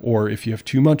available, or if you have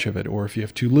too much of it, or if you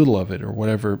have too little of it, or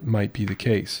whatever might be the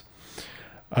case.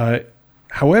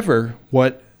 However,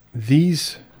 what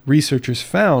these researchers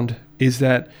found is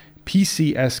that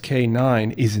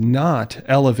PCSK9 is not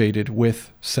elevated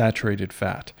with saturated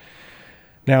fat.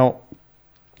 Now,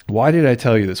 why did I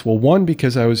tell you this? Well, one,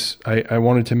 because I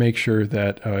wanted to make sure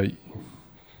that,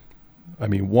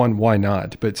 one, why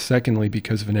not? But secondly,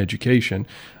 because of an education,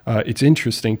 it's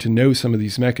interesting to know some of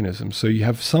these mechanisms. So you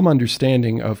have some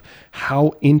understanding of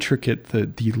how intricate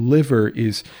the liver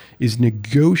is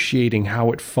negotiating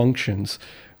how it functions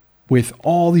with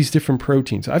all these different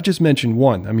proteins. I've just mentioned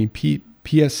one.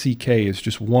 PSCK is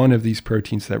just one of these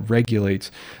proteins that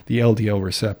regulates the LDL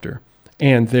receptor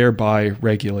and thereby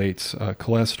regulates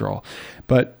cholesterol.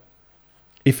 But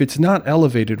if it's not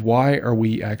elevated, why are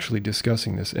we actually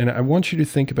discussing this? And I want you to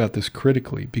think about this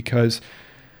critically, because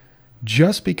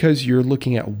just because you're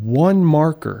looking at one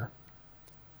marker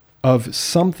of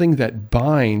something that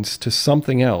binds to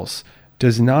something else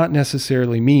does not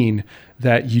necessarily mean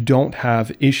that you don't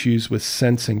have issues with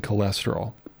sensing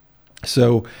cholesterol.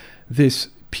 So this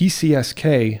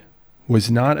PCSK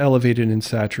was not elevated in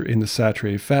the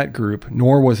saturated fat group,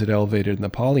 nor was it elevated in the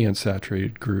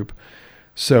polyunsaturated group.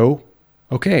 So,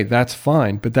 okay, that's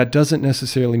fine, but that doesn't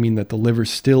necessarily mean that the liver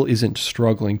still isn't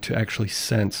struggling to actually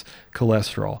sense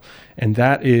cholesterol. And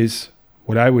that is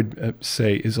what I would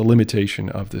say is a limitation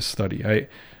of this study.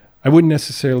 I wouldn't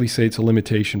necessarily say it's a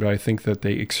limitation, but I think that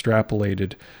they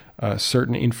extrapolated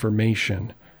certain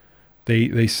information.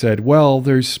 They said, well,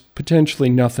 there's potentially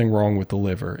nothing wrong with the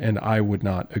liver, and I would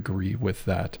not agree with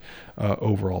that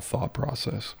overall thought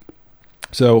process.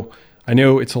 So I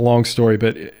know it's a long story,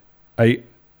 but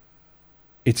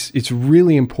it's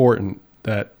really important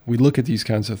that we look at these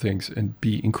kinds of things and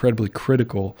be incredibly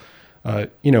critical,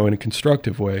 in a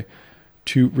constructive way,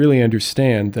 to really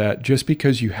understand that just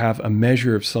because you have a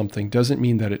measure of something doesn't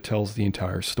mean that it tells the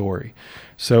entire story.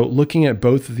 So looking at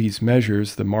both of these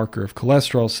measures, the marker of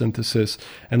cholesterol synthesis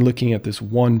and looking at this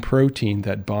one protein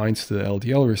that binds to the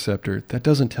LDL receptor, that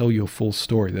doesn't tell you a full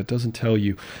story. That doesn't tell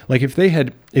you, like if they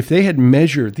had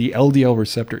measured the LDL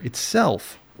receptor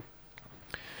itself,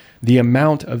 the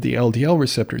amount of the LDL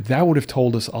receptor, that would have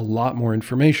told us a lot more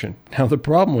information. Now, the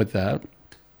problem with that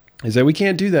is that we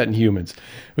can't do that in humans.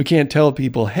 We can't tell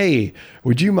people, hey,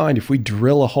 would you mind if we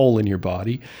drill a hole in your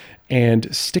body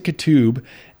and stick a tube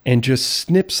and just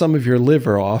snip some of your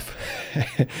liver off,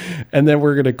 and then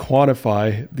we're going to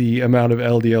quantify the amount of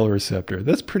LDL receptor?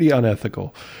 That's pretty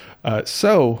unethical.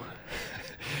 So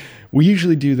we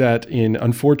usually do that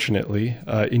unfortunately,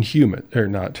 in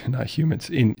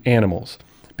in animals,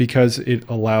 because it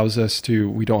allows us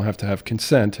we don't have to have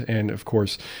consent. And of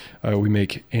course, we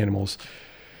make animals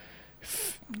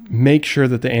make sure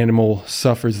that the animal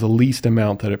suffers the least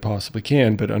amount that it possibly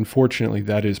can. But unfortunately,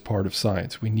 that is part of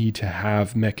science. We need to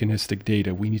have mechanistic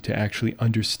data. We need to actually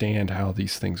understand how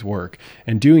these things work.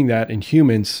 And doing that in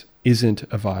humans isn't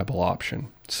a viable option.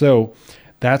 So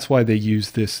that's why they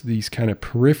use these kind of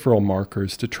peripheral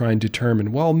markers to try and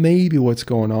determine, well, maybe what's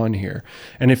going on here.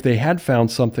 And if they had found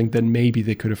something, then maybe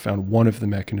they could have found one of the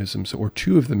mechanisms or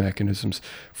two of the mechanisms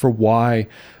for why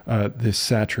this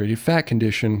saturated fat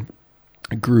condition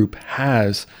group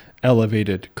has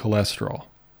elevated cholesterol.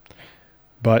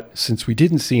 But since we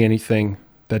didn't see anything,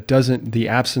 the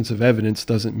absence of evidence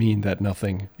doesn't mean that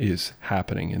nothing is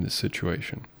happening in this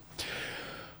situation.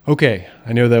 Okay,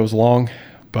 I know that was long,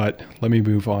 but let me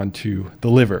move on to the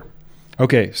liver.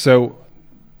 Okay, so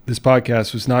this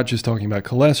podcast was not just talking about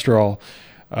cholesterol.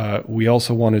 We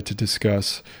also wanted to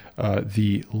discuss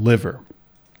the liver.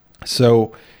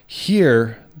 So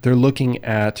here they're looking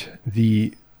at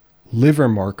the liver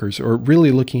markers, or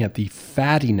really looking at the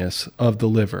fattiness of the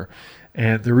liver.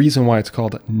 And the reason why it's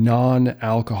called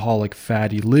non-alcoholic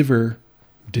fatty liver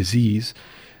disease,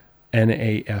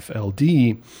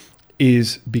 NAFLD,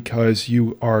 is because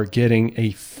you are getting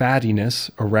a fattiness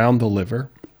around the liver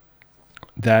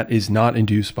that is not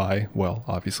induced by, well,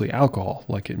 obviously alcohol,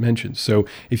 like it mentions. So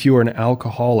if you are an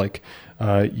alcoholic,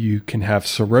 you can have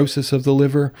cirrhosis of the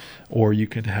liver, or you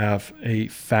could have a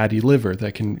fatty liver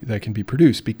that can be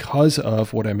produced because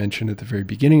of what I mentioned at the very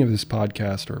beginning of this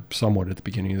podcast, or somewhat at the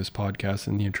beginning of this podcast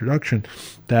in the introduction,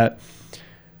 that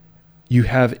you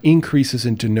have increases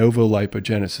in de novo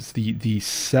lipogenesis, the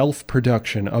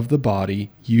self-production of the body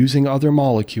using other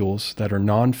molecules that are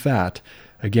non-fat.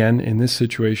 Again, in this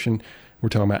situation, we're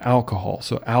talking about alcohol.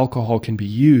 So alcohol can be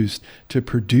used to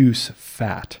produce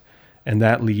fat, and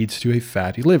that leads to a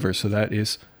fatty liver. So that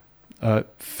is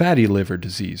fatty liver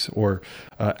disease, or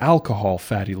alcohol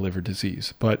fatty liver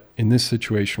disease. But in this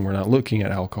situation, we're not looking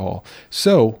at alcohol.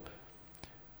 So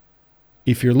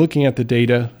if you're looking at the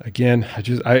data, again,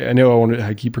 I know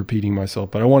I keep repeating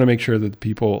myself, but I want to make sure that the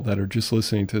people that are just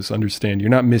listening to this understand you're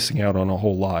not missing out on a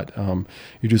whole lot.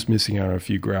 You're just missing out on a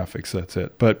few graphics, that's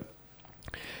it. But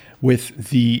with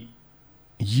the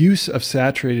use of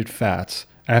saturated fats,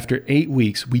 after 8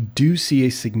 weeks, we do see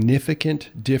a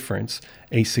significant difference,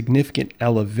 a significant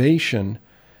elevation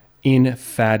in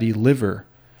fatty liver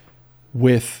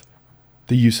with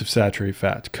the use of saturated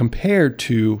fat compared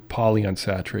to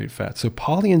polyunsaturated fat. So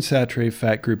polyunsaturated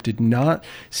fat group did not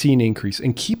see an increase.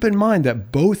 And keep in mind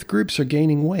that both groups are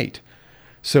gaining weight.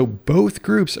 So both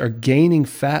groups are gaining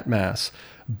fat mass,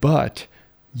 but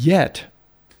yet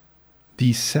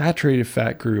the saturated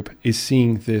fat group is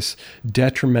seeing this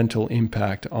detrimental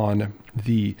impact on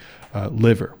the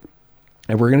liver.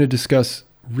 And we're going to discuss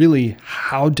really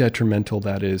how detrimental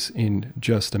that is in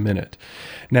just a minute.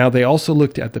 Now, they also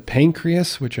looked at the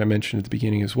pancreas, which I mentioned at the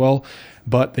beginning as well,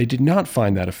 but they did not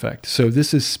find that effect. So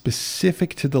this is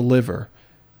specific to the liver.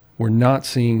 We're not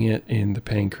seeing it in the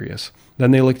pancreas. Then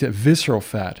they looked at visceral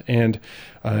fat, and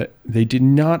they did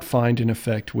not find an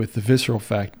effect with the visceral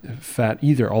fat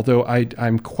either, although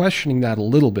I'm questioning that a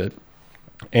little bit.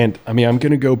 And I mean, I'm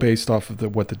going to go based off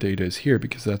of what the data is here,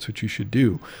 because that's what you should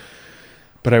do.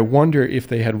 But I wonder if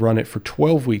they had run it for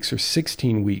 12 weeks or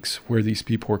 16 weeks where these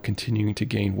people were continuing to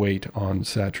gain weight on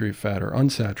saturated fat or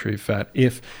unsaturated fat,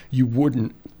 if you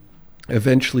wouldn't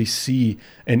eventually see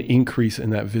an increase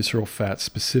in that visceral fat,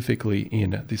 specifically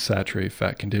in the saturated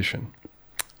fat condition.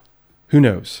 Who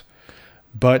knows?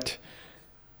 But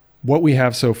what we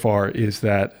have so far is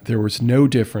that there was no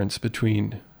difference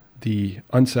between the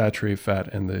unsaturated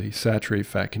fat and the saturated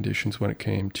fat conditions when it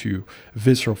came to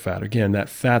visceral fat. Again, that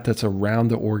fat that's around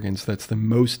the organs, that's the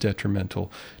most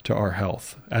detrimental to our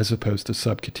health, as opposed to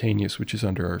subcutaneous, which is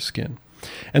under our skin.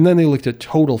 And then they looked at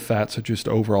total fat, so just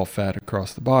overall fat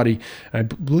across the body. I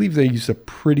believe they used a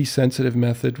pretty sensitive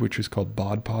method, which is called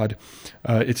BODPOD.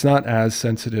 It's not as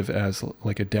sensitive as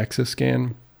like a DEXA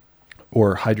scan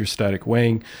or hydrostatic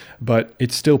weighing, but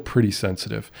it's still pretty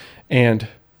sensitive. And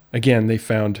again, they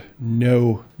found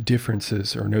no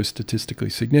differences, or no statistically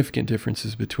significant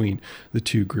differences between the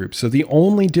two groups. So the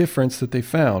only difference that they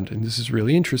found, and this is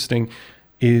really interesting,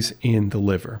 is in the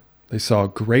liver. They saw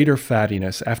greater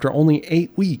fattiness. After only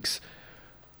 8 weeks,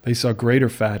 they saw greater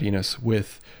fattiness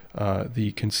with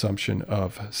the consumption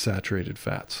of saturated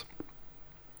fats.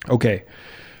 Okay,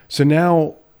 so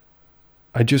now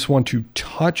I just want to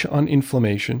touch on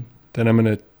inflammation. Then I'm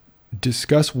going to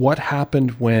discuss what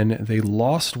happened when they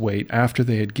lost weight after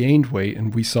they had gained weight,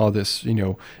 and we saw this,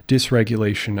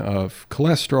 dysregulation of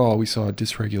cholesterol. We saw a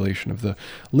dysregulation of the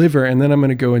liver, and then I'm going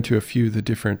to go into a few of the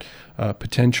different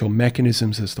potential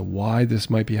mechanisms as to why this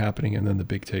might be happening, and then the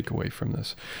big takeaway from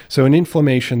this. So in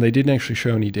inflammation, they didn't actually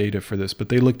show any data for this, but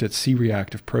they looked at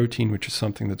C-reactive protein, which is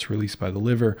something that's released by the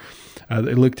liver.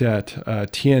 They looked at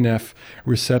TNF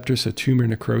receptor, so tumor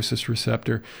necrosis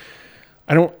receptor.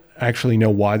 I don't actually know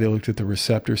why they looked at the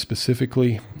receptor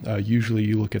specifically. Usually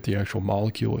you look at the actual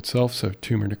molecule itself, so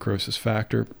tumor necrosis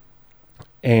factor.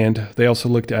 And they also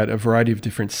looked at a variety of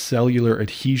different cellular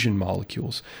adhesion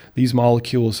molecules. These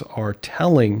molecules are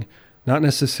telling, not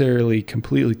necessarily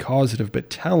completely causative, but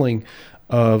telling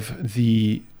of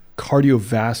the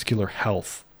cardiovascular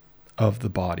health of the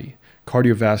body.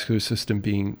 Cardiovascular system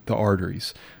being the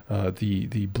arteries,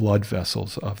 the blood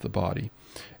vessels of the body.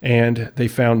 And they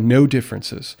found no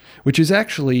differences, which is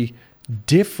actually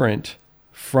different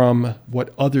from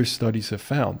what other studies have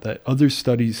found, that other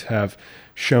studies have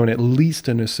shown at least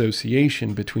an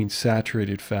association between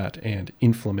saturated fat and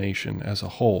inflammation as a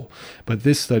whole. But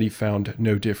this study found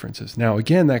no differences. Now,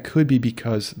 again, that could be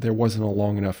because there wasn't a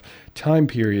long enough time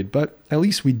period, but at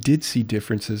least we did see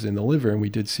differences in the liver and we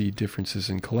did see differences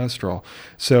in cholesterol.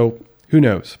 So who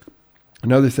knows?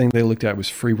 Another thing they looked at was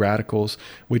free radicals,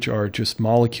 which are just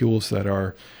molecules that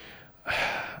are,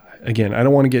 again, I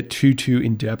don't want to get too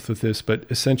in depth with this, but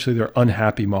essentially they're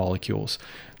unhappy molecules.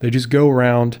 They just go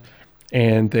around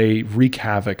and they wreak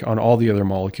havoc on all the other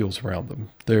molecules around them.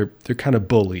 They're kind of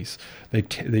bullies.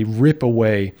 They rip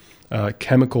away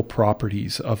chemical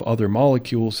properties of other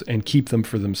molecules and keep them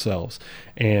for themselves.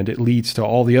 And it leads to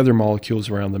all the other molecules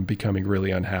around them becoming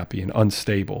really unhappy and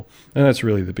unstable. And that's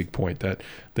really the big point, that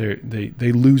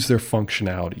they lose their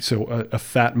functionality. So a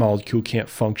fat molecule can't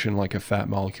function like a fat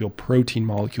molecule. Protein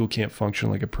molecule can't function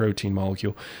like a protein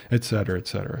molecule, et cetera, et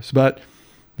cetera. But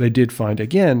they did find,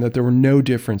 again, that there were no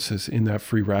differences in that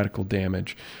free radical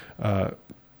damage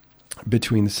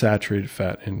between the saturated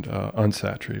fat and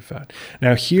unsaturated fat.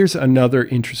 Now, here's another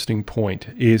interesting point,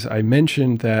 is I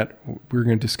mentioned that we're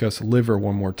going to discuss liver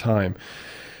one more time.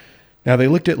 Now, they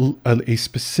looked at a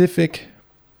specific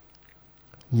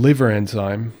liver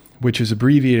enzyme, which is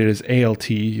abbreviated as ALT.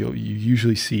 You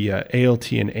usually see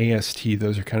ALT and AST.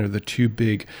 Those are kind of the two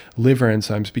big liver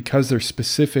enzymes because they're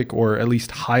specific, or at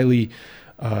least highly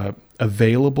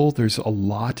available. There's a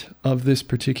lot of this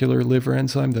particular liver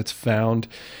enzyme that's found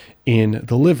in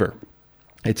the liver.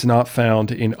 It's not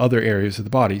found in other areas of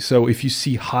the body. So if you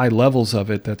see high levels of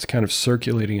it that's kind of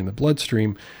circulating in the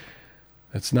bloodstream,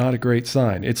 that's not a great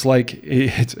sign. It's like,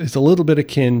 it's a little bit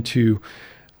akin to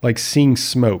like seeing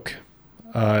smoke.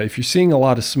 If you're seeing a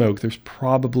lot of smoke, there's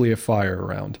probably a fire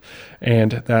around.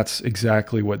 And that's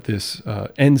exactly what this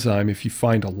enzyme, if you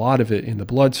find a lot of it in the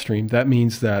bloodstream, that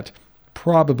means that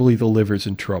probably the liver's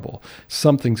in trouble.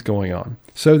 Something's going on.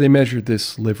 So they measured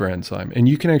this liver enzyme, and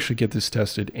you can actually get this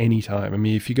tested anytime. I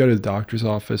mean, if you go to the doctor's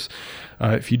office,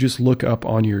 if you just look up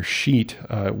on your sheet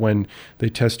when they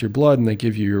test your blood and they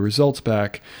give you your results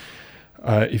back,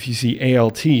 if you see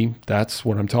ALT, that's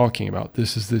what I'm talking about.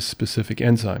 This is this specific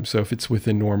enzyme. So if it's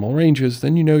within normal ranges,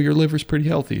 then you know your liver's pretty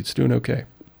healthy. It's doing okay.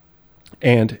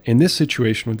 And in this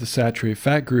situation with the saturated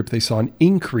fat group, they saw an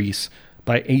increase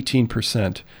by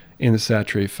 18% in the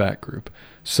saturated fat group.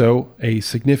 So a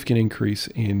significant increase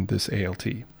in this ALT.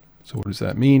 So what does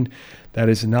that mean? That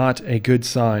is not a good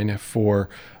sign for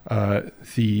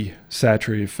the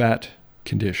saturated fat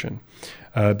condition,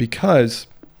 because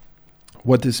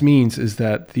what this means is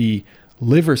that the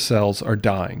liver cells are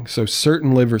dying. So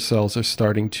certain liver cells are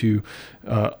starting to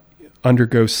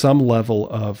undergo some level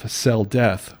of cell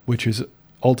death, which is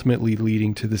ultimately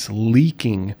leading to this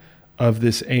leaking of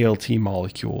this ALT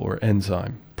molecule or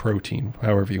enzyme, protein,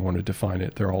 however you want to define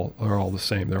it. They're all the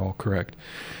same. They're all correct.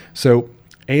 So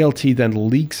ALT then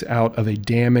leaks out of a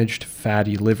damaged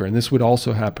fatty liver. And this would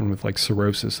also happen with like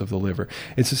cirrhosis of the liver.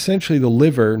 It's essentially the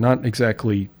liver not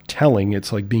exactly telling,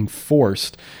 it's like being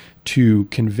forced to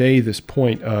convey this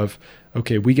point of,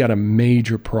 okay, we got a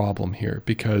major problem here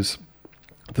because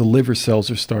the liver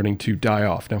cells are starting to die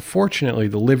off. Now, fortunately,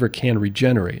 the liver can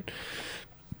regenerate.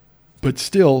 But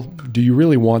still, do you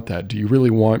really want that? Do you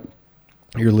really want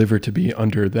your liver to be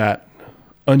under that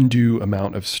undue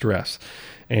amount of stress?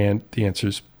 And the answer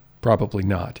is probably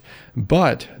not.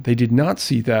 But they did not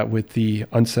see that with the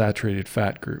unsaturated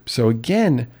fat group. So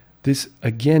again, this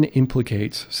again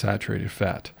implicates saturated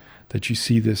fat, that you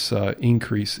see this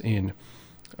increase in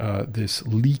this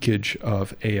leakage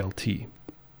of ALT.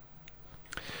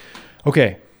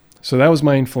 Okay. So that was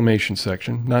my inflammation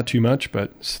section. Not too much,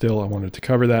 but still I wanted to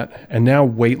cover that. And now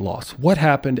weight loss. What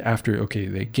happened after, okay,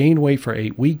 they gained weight for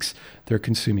 8 weeks. They're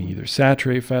consuming either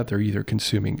saturated fat, they're either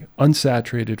consuming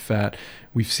unsaturated fat.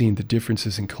 We've seen the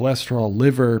differences in cholesterol,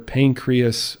 liver,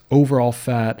 pancreas, overall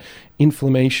fat,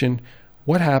 inflammation.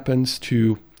 What happens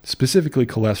to specifically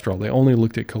cholesterol? They only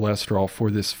looked at cholesterol for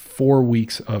this 4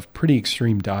 weeks of pretty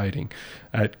extreme dieting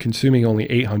at consuming only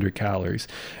 800 calories.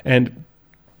 And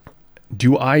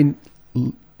do I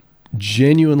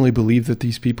genuinely believe that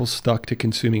these people stuck to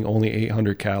consuming only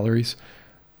 800 calories?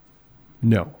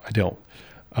 No, I don't.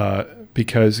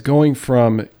 Because going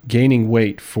from gaining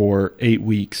weight for 8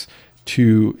 weeks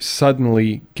to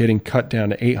suddenly getting cut down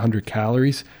to 800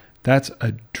 calories, that's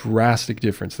a drastic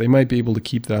difference. They might be able to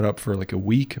keep that up for like a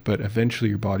week, but eventually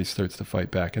your body starts to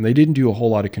fight back. And they didn't do a whole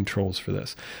lot of controls for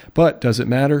this. But does it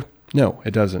matter? No,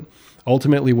 it doesn't.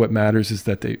 Ultimately, what matters is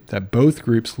that both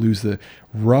groups lose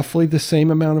roughly the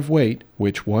same amount of weight,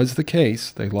 which was the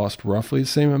case. They lost roughly the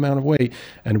same amount of weight.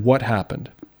 And what happened?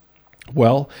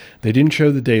 Well, they didn't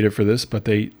show the data for this, but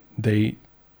they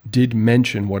did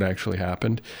mention what actually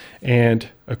happened. And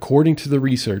according to the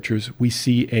researchers, we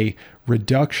see a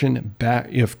reduction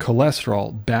back of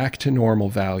cholesterol back to normal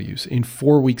values in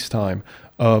 4 weeks' time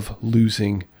of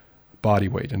losing body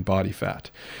weight and body fat.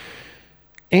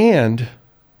 And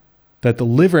that the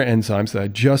liver enzymes that I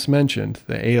just mentioned,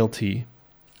 the ALT,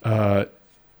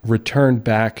 returned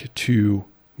back to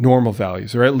normal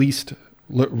values, or at least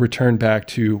return back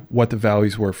to what the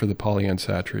values were for the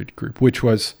polyunsaturated group, which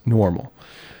was normal.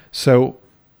 So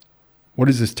what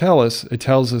does this tell us? It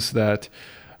tells us that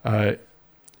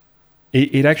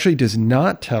it actually does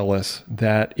not tell us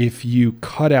that if you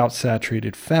cut out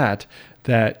saturated fat,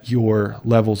 that your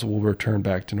levels will return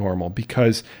back to normal,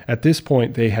 because at this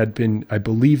point I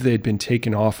believe they had been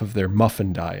taken off of their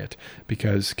muffin diet,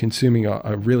 because consuming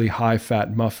a really high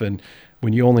fat muffin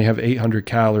when you only have 800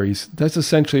 calories, that's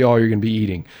essentially all you're going to be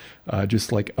eating,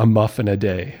 just like a muffin a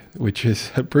day, which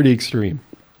is pretty extreme.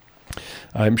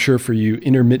 I'm sure for you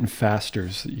intermittent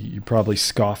fasters, you're probably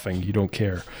scoffing, you don't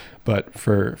care. But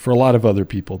for a lot of other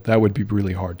people, that would be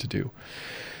really hard to do.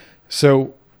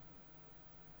 So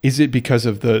is it because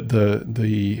of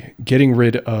the getting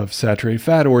rid of saturated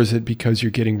fat, or is it because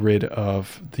you're getting rid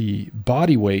of the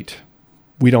body weight?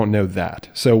 We don't know that.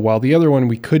 So while the other one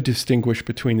we could distinguish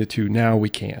between the two, now we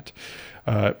can't.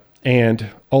 And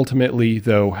ultimately,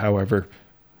 though, however,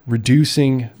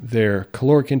 reducing their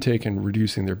caloric intake and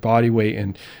reducing their body weight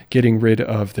and getting rid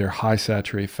of their high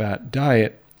saturated fat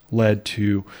diet led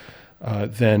to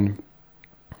then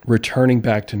returning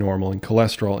back to normal in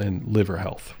cholesterol and liver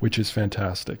health, which is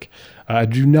fantastic. I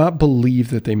do not believe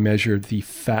that they measured the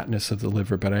fatness of the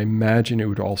liver, but I imagine it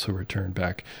would also return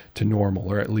back to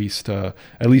normal, or at least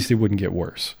it wouldn't get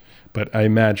worse. But I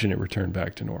imagine it returned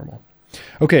back to normal.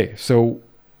 Okay, so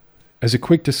as a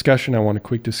quick discussion, I want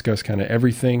to discuss kind of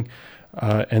everything,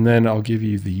 and then I'll give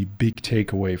you the big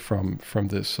takeaway from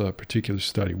this particular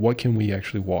study. What can we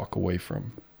actually walk away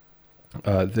from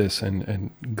this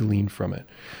and glean from it?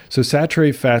 So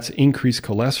saturated fats increase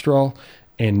cholesterol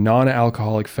and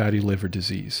non-alcoholic fatty liver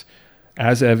disease,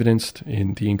 as evidenced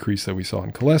in the increase that we saw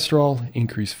in cholesterol,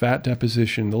 increased fat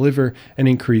deposition in the liver, and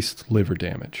increased liver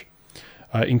damage.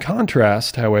 In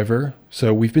contrast, however,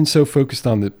 so we've been so focused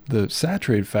on the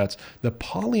saturated fats, the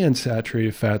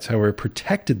polyunsaturated fats, however,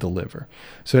 protected the liver.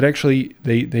 So it actually,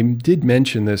 they did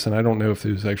mention this, and I don't know if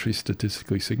it was actually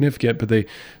statistically significant, but they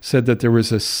said that there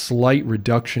was a slight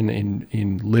reduction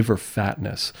in liver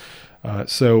fatness.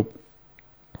 So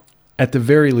at the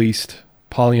very least,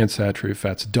 polyunsaturated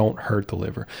fats don't hurt the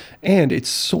liver. And it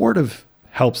sort of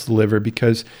helps the liver,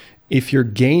 because if you're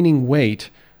gaining weight,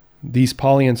 these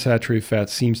polyunsaturated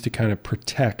fats seems to kind of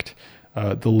protect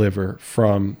the liver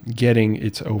from getting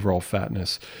its overall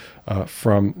fatness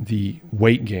from the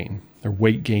weight gain or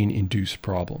weight gain induced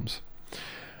problems.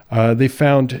 They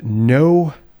found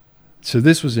so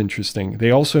this was interesting.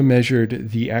 They also measured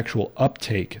the actual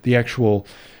uptake, the actual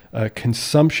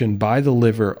consumption by the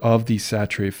liver of these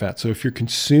saturated fats. So if you're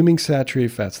consuming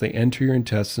saturated fats, they enter your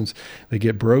intestines, they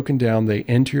get broken down, they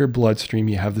enter your bloodstream,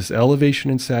 you have this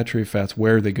elevation in saturated fats.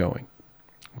 Where are they going?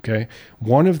 Okay.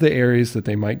 One of the areas that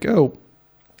they might go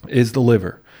is the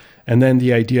liver. And then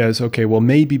the idea is, okay, well,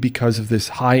 maybe because of this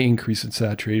high increase in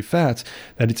saturated fats,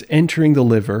 that it's entering the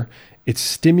liver, it's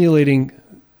stimulating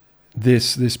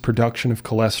this production of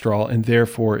cholesterol, and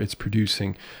therefore it's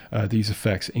producing these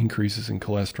effects, increases in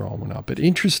cholesterol and whatnot. But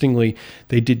interestingly,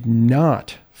 they did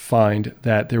not find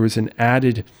that there was an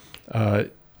added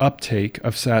uptake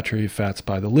of saturated fats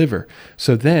by the liver.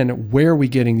 So then where are we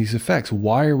getting these effects?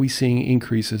 Why are we seeing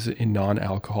increases in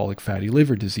non-alcoholic fatty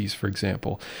liver disease, for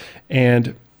example?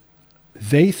 And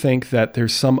they think that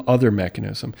there's some other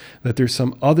mechanism, that there's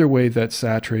some other way that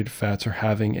saturated fats are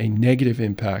having a negative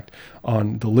impact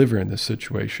on the liver in this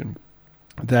situation,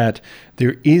 that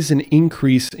there is an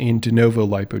increase in de novo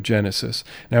lipogenesis.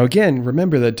 Now, again,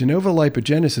 remember that de novo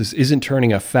lipogenesis isn't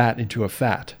turning a fat into a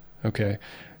fat, okay?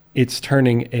 It's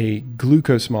turning a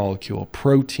glucose molecule,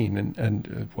 protein,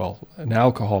 and an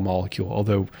alcohol molecule,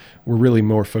 although we're really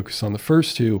more focused on the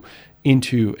first two,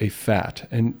 into a fat.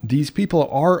 And these people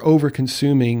are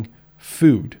over-consuming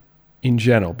food in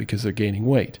general because they're gaining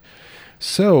weight.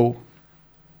 So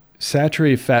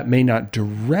saturated fat may not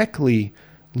directly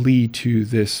lead to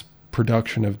this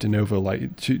production of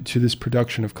to this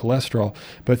production of cholesterol,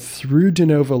 but through de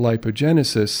novo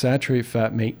lipogenesis, saturated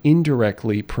fat may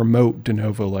indirectly promote de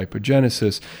novo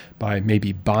lipogenesis by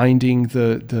maybe binding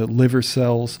the liver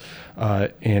cells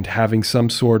and having some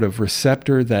sort of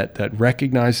receptor that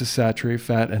recognizes saturated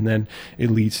fat, and then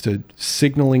it leads to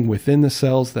signaling within the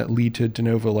cells that lead to de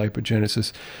novo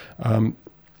lipogenesis.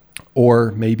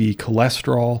 or maybe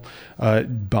cholesterol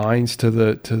binds to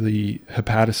the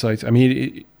hepatocytes. I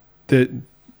mean,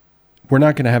 we're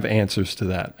not going to have answers to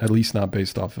that, at least not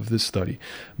based off of this study.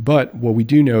 But what we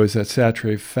do know is that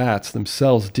saturated fats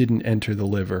themselves didn't enter the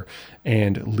liver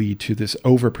and lead to this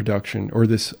overproduction or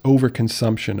this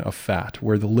overconsumption of fat,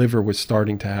 where the liver was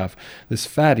starting to have this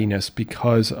fattiness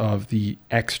because of the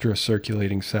extra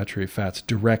circulating saturated fats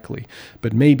directly,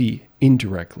 but maybe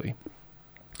indirectly.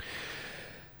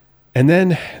 And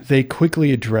then they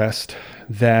quickly addressed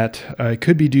that it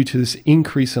could be due to this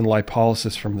increase in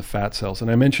lipolysis from the fat cells.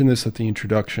 And I mentioned this at the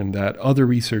introduction, that other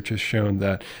research has shown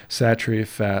that saturated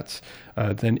fats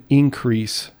then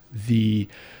increase the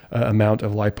amount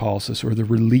of lipolysis or the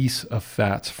release of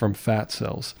fats from fat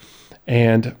cells.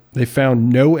 And they found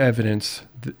no evidence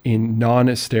in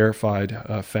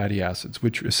non-esterified fatty acids,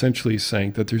 which essentially is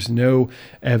saying that there's no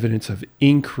evidence of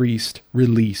increased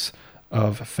release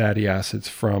of fatty acids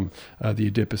from the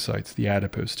adipocytes, the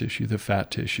adipose tissue, the fat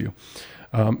tissue.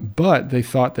 But they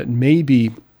thought that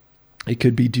maybe it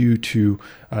could be due to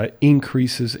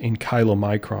increases in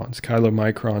chylomicrons.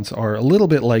 Chylomicrons are a little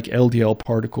bit like LDL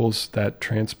particles that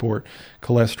transport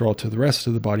cholesterol to the rest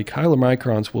of the body.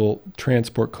 Chylomicrons will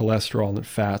transport cholesterol and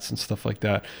fats and stuff like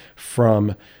that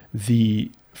from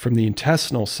the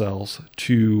intestinal cells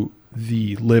to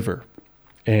the liver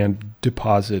and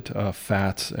deposit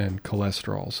fats and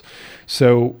cholesterols.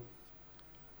 So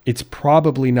it's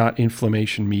probably not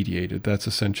inflammation mediated. That's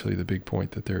essentially the big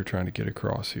point that they're trying to get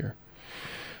across here.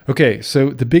 Okay,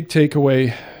 so the big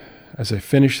takeaway, as I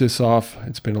finish this off,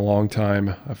 it's been a long time.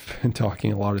 I've been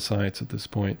talking a lot of science at this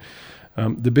point.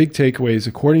 The big takeaway is,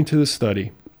 according to the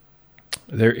study,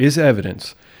 there is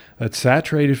evidence that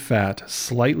saturated fat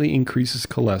slightly increases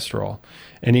cholesterol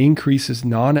and increases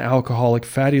non-alcoholic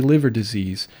fatty liver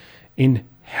disease in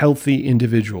healthy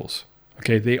individuals.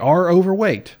 Okay, they are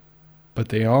overweight, but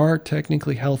they are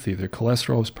technically healthy. Their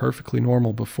cholesterol was perfectly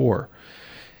normal before.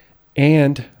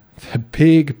 And the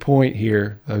big point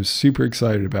here that I was super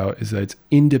excited about is that it's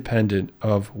independent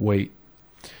of weight.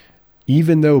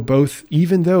 Even though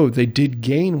they did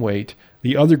gain weight,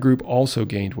 the other group also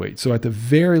gained weight. So at the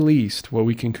very least, what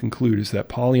we can conclude is that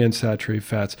polyunsaturated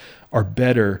fats are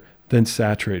better than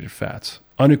saturated fats.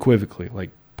 Unequivocally,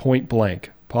 like point blank,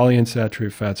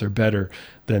 polyunsaturated fats are better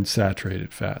than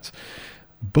saturated fats.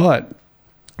 But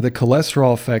the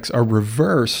cholesterol effects are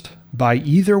reversed by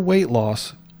either weight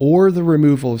loss or the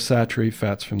removal of saturated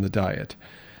fats from the diet.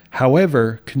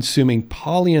 However, consuming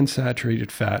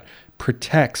polyunsaturated fat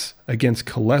protects against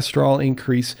cholesterol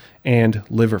increase and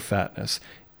liver fatness,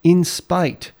 in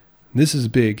spite, this is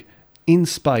big, in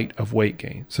spite of weight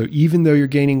gain. So even though you're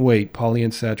gaining weight,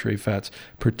 polyunsaturated fats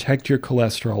protect your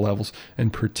cholesterol levels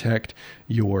and protect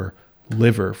your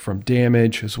liver from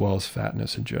damage as well as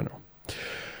fatness in general.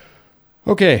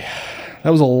 Okay,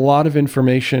 that was a lot of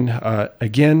information.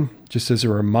 Again, just as a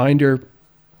reminder,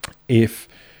 if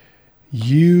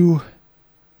you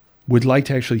would like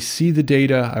to actually see the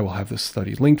data, I will have this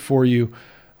study linked for you.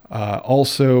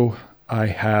 Also, I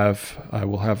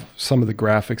will have some of the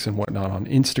graphics and whatnot on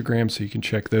Instagram, so you can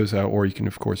check those out, or you can,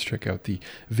 of course, check out the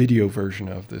video version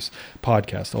of this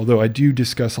podcast. Although I do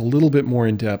discuss a little bit more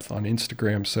in depth on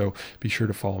Instagram, so be sure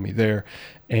to follow me there.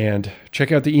 And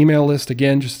check out the email list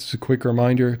again, just as a quick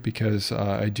reminder, because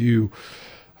I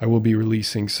will be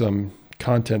releasing some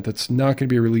content that's not going to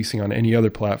be releasing on any other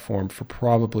platform for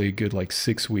probably a good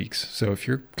 6 weeks. So if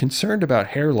you're concerned about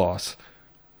hair loss,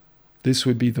 this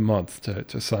would be the month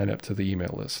to sign up to the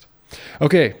email list.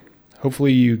 Okay,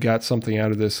 hopefully you got something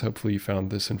out of this. Hopefully you found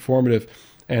this informative.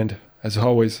 And as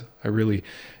always, I really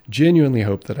genuinely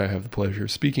hope that I have the pleasure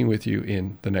of speaking with you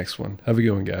in the next one. Have a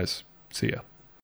good one, guys. See ya.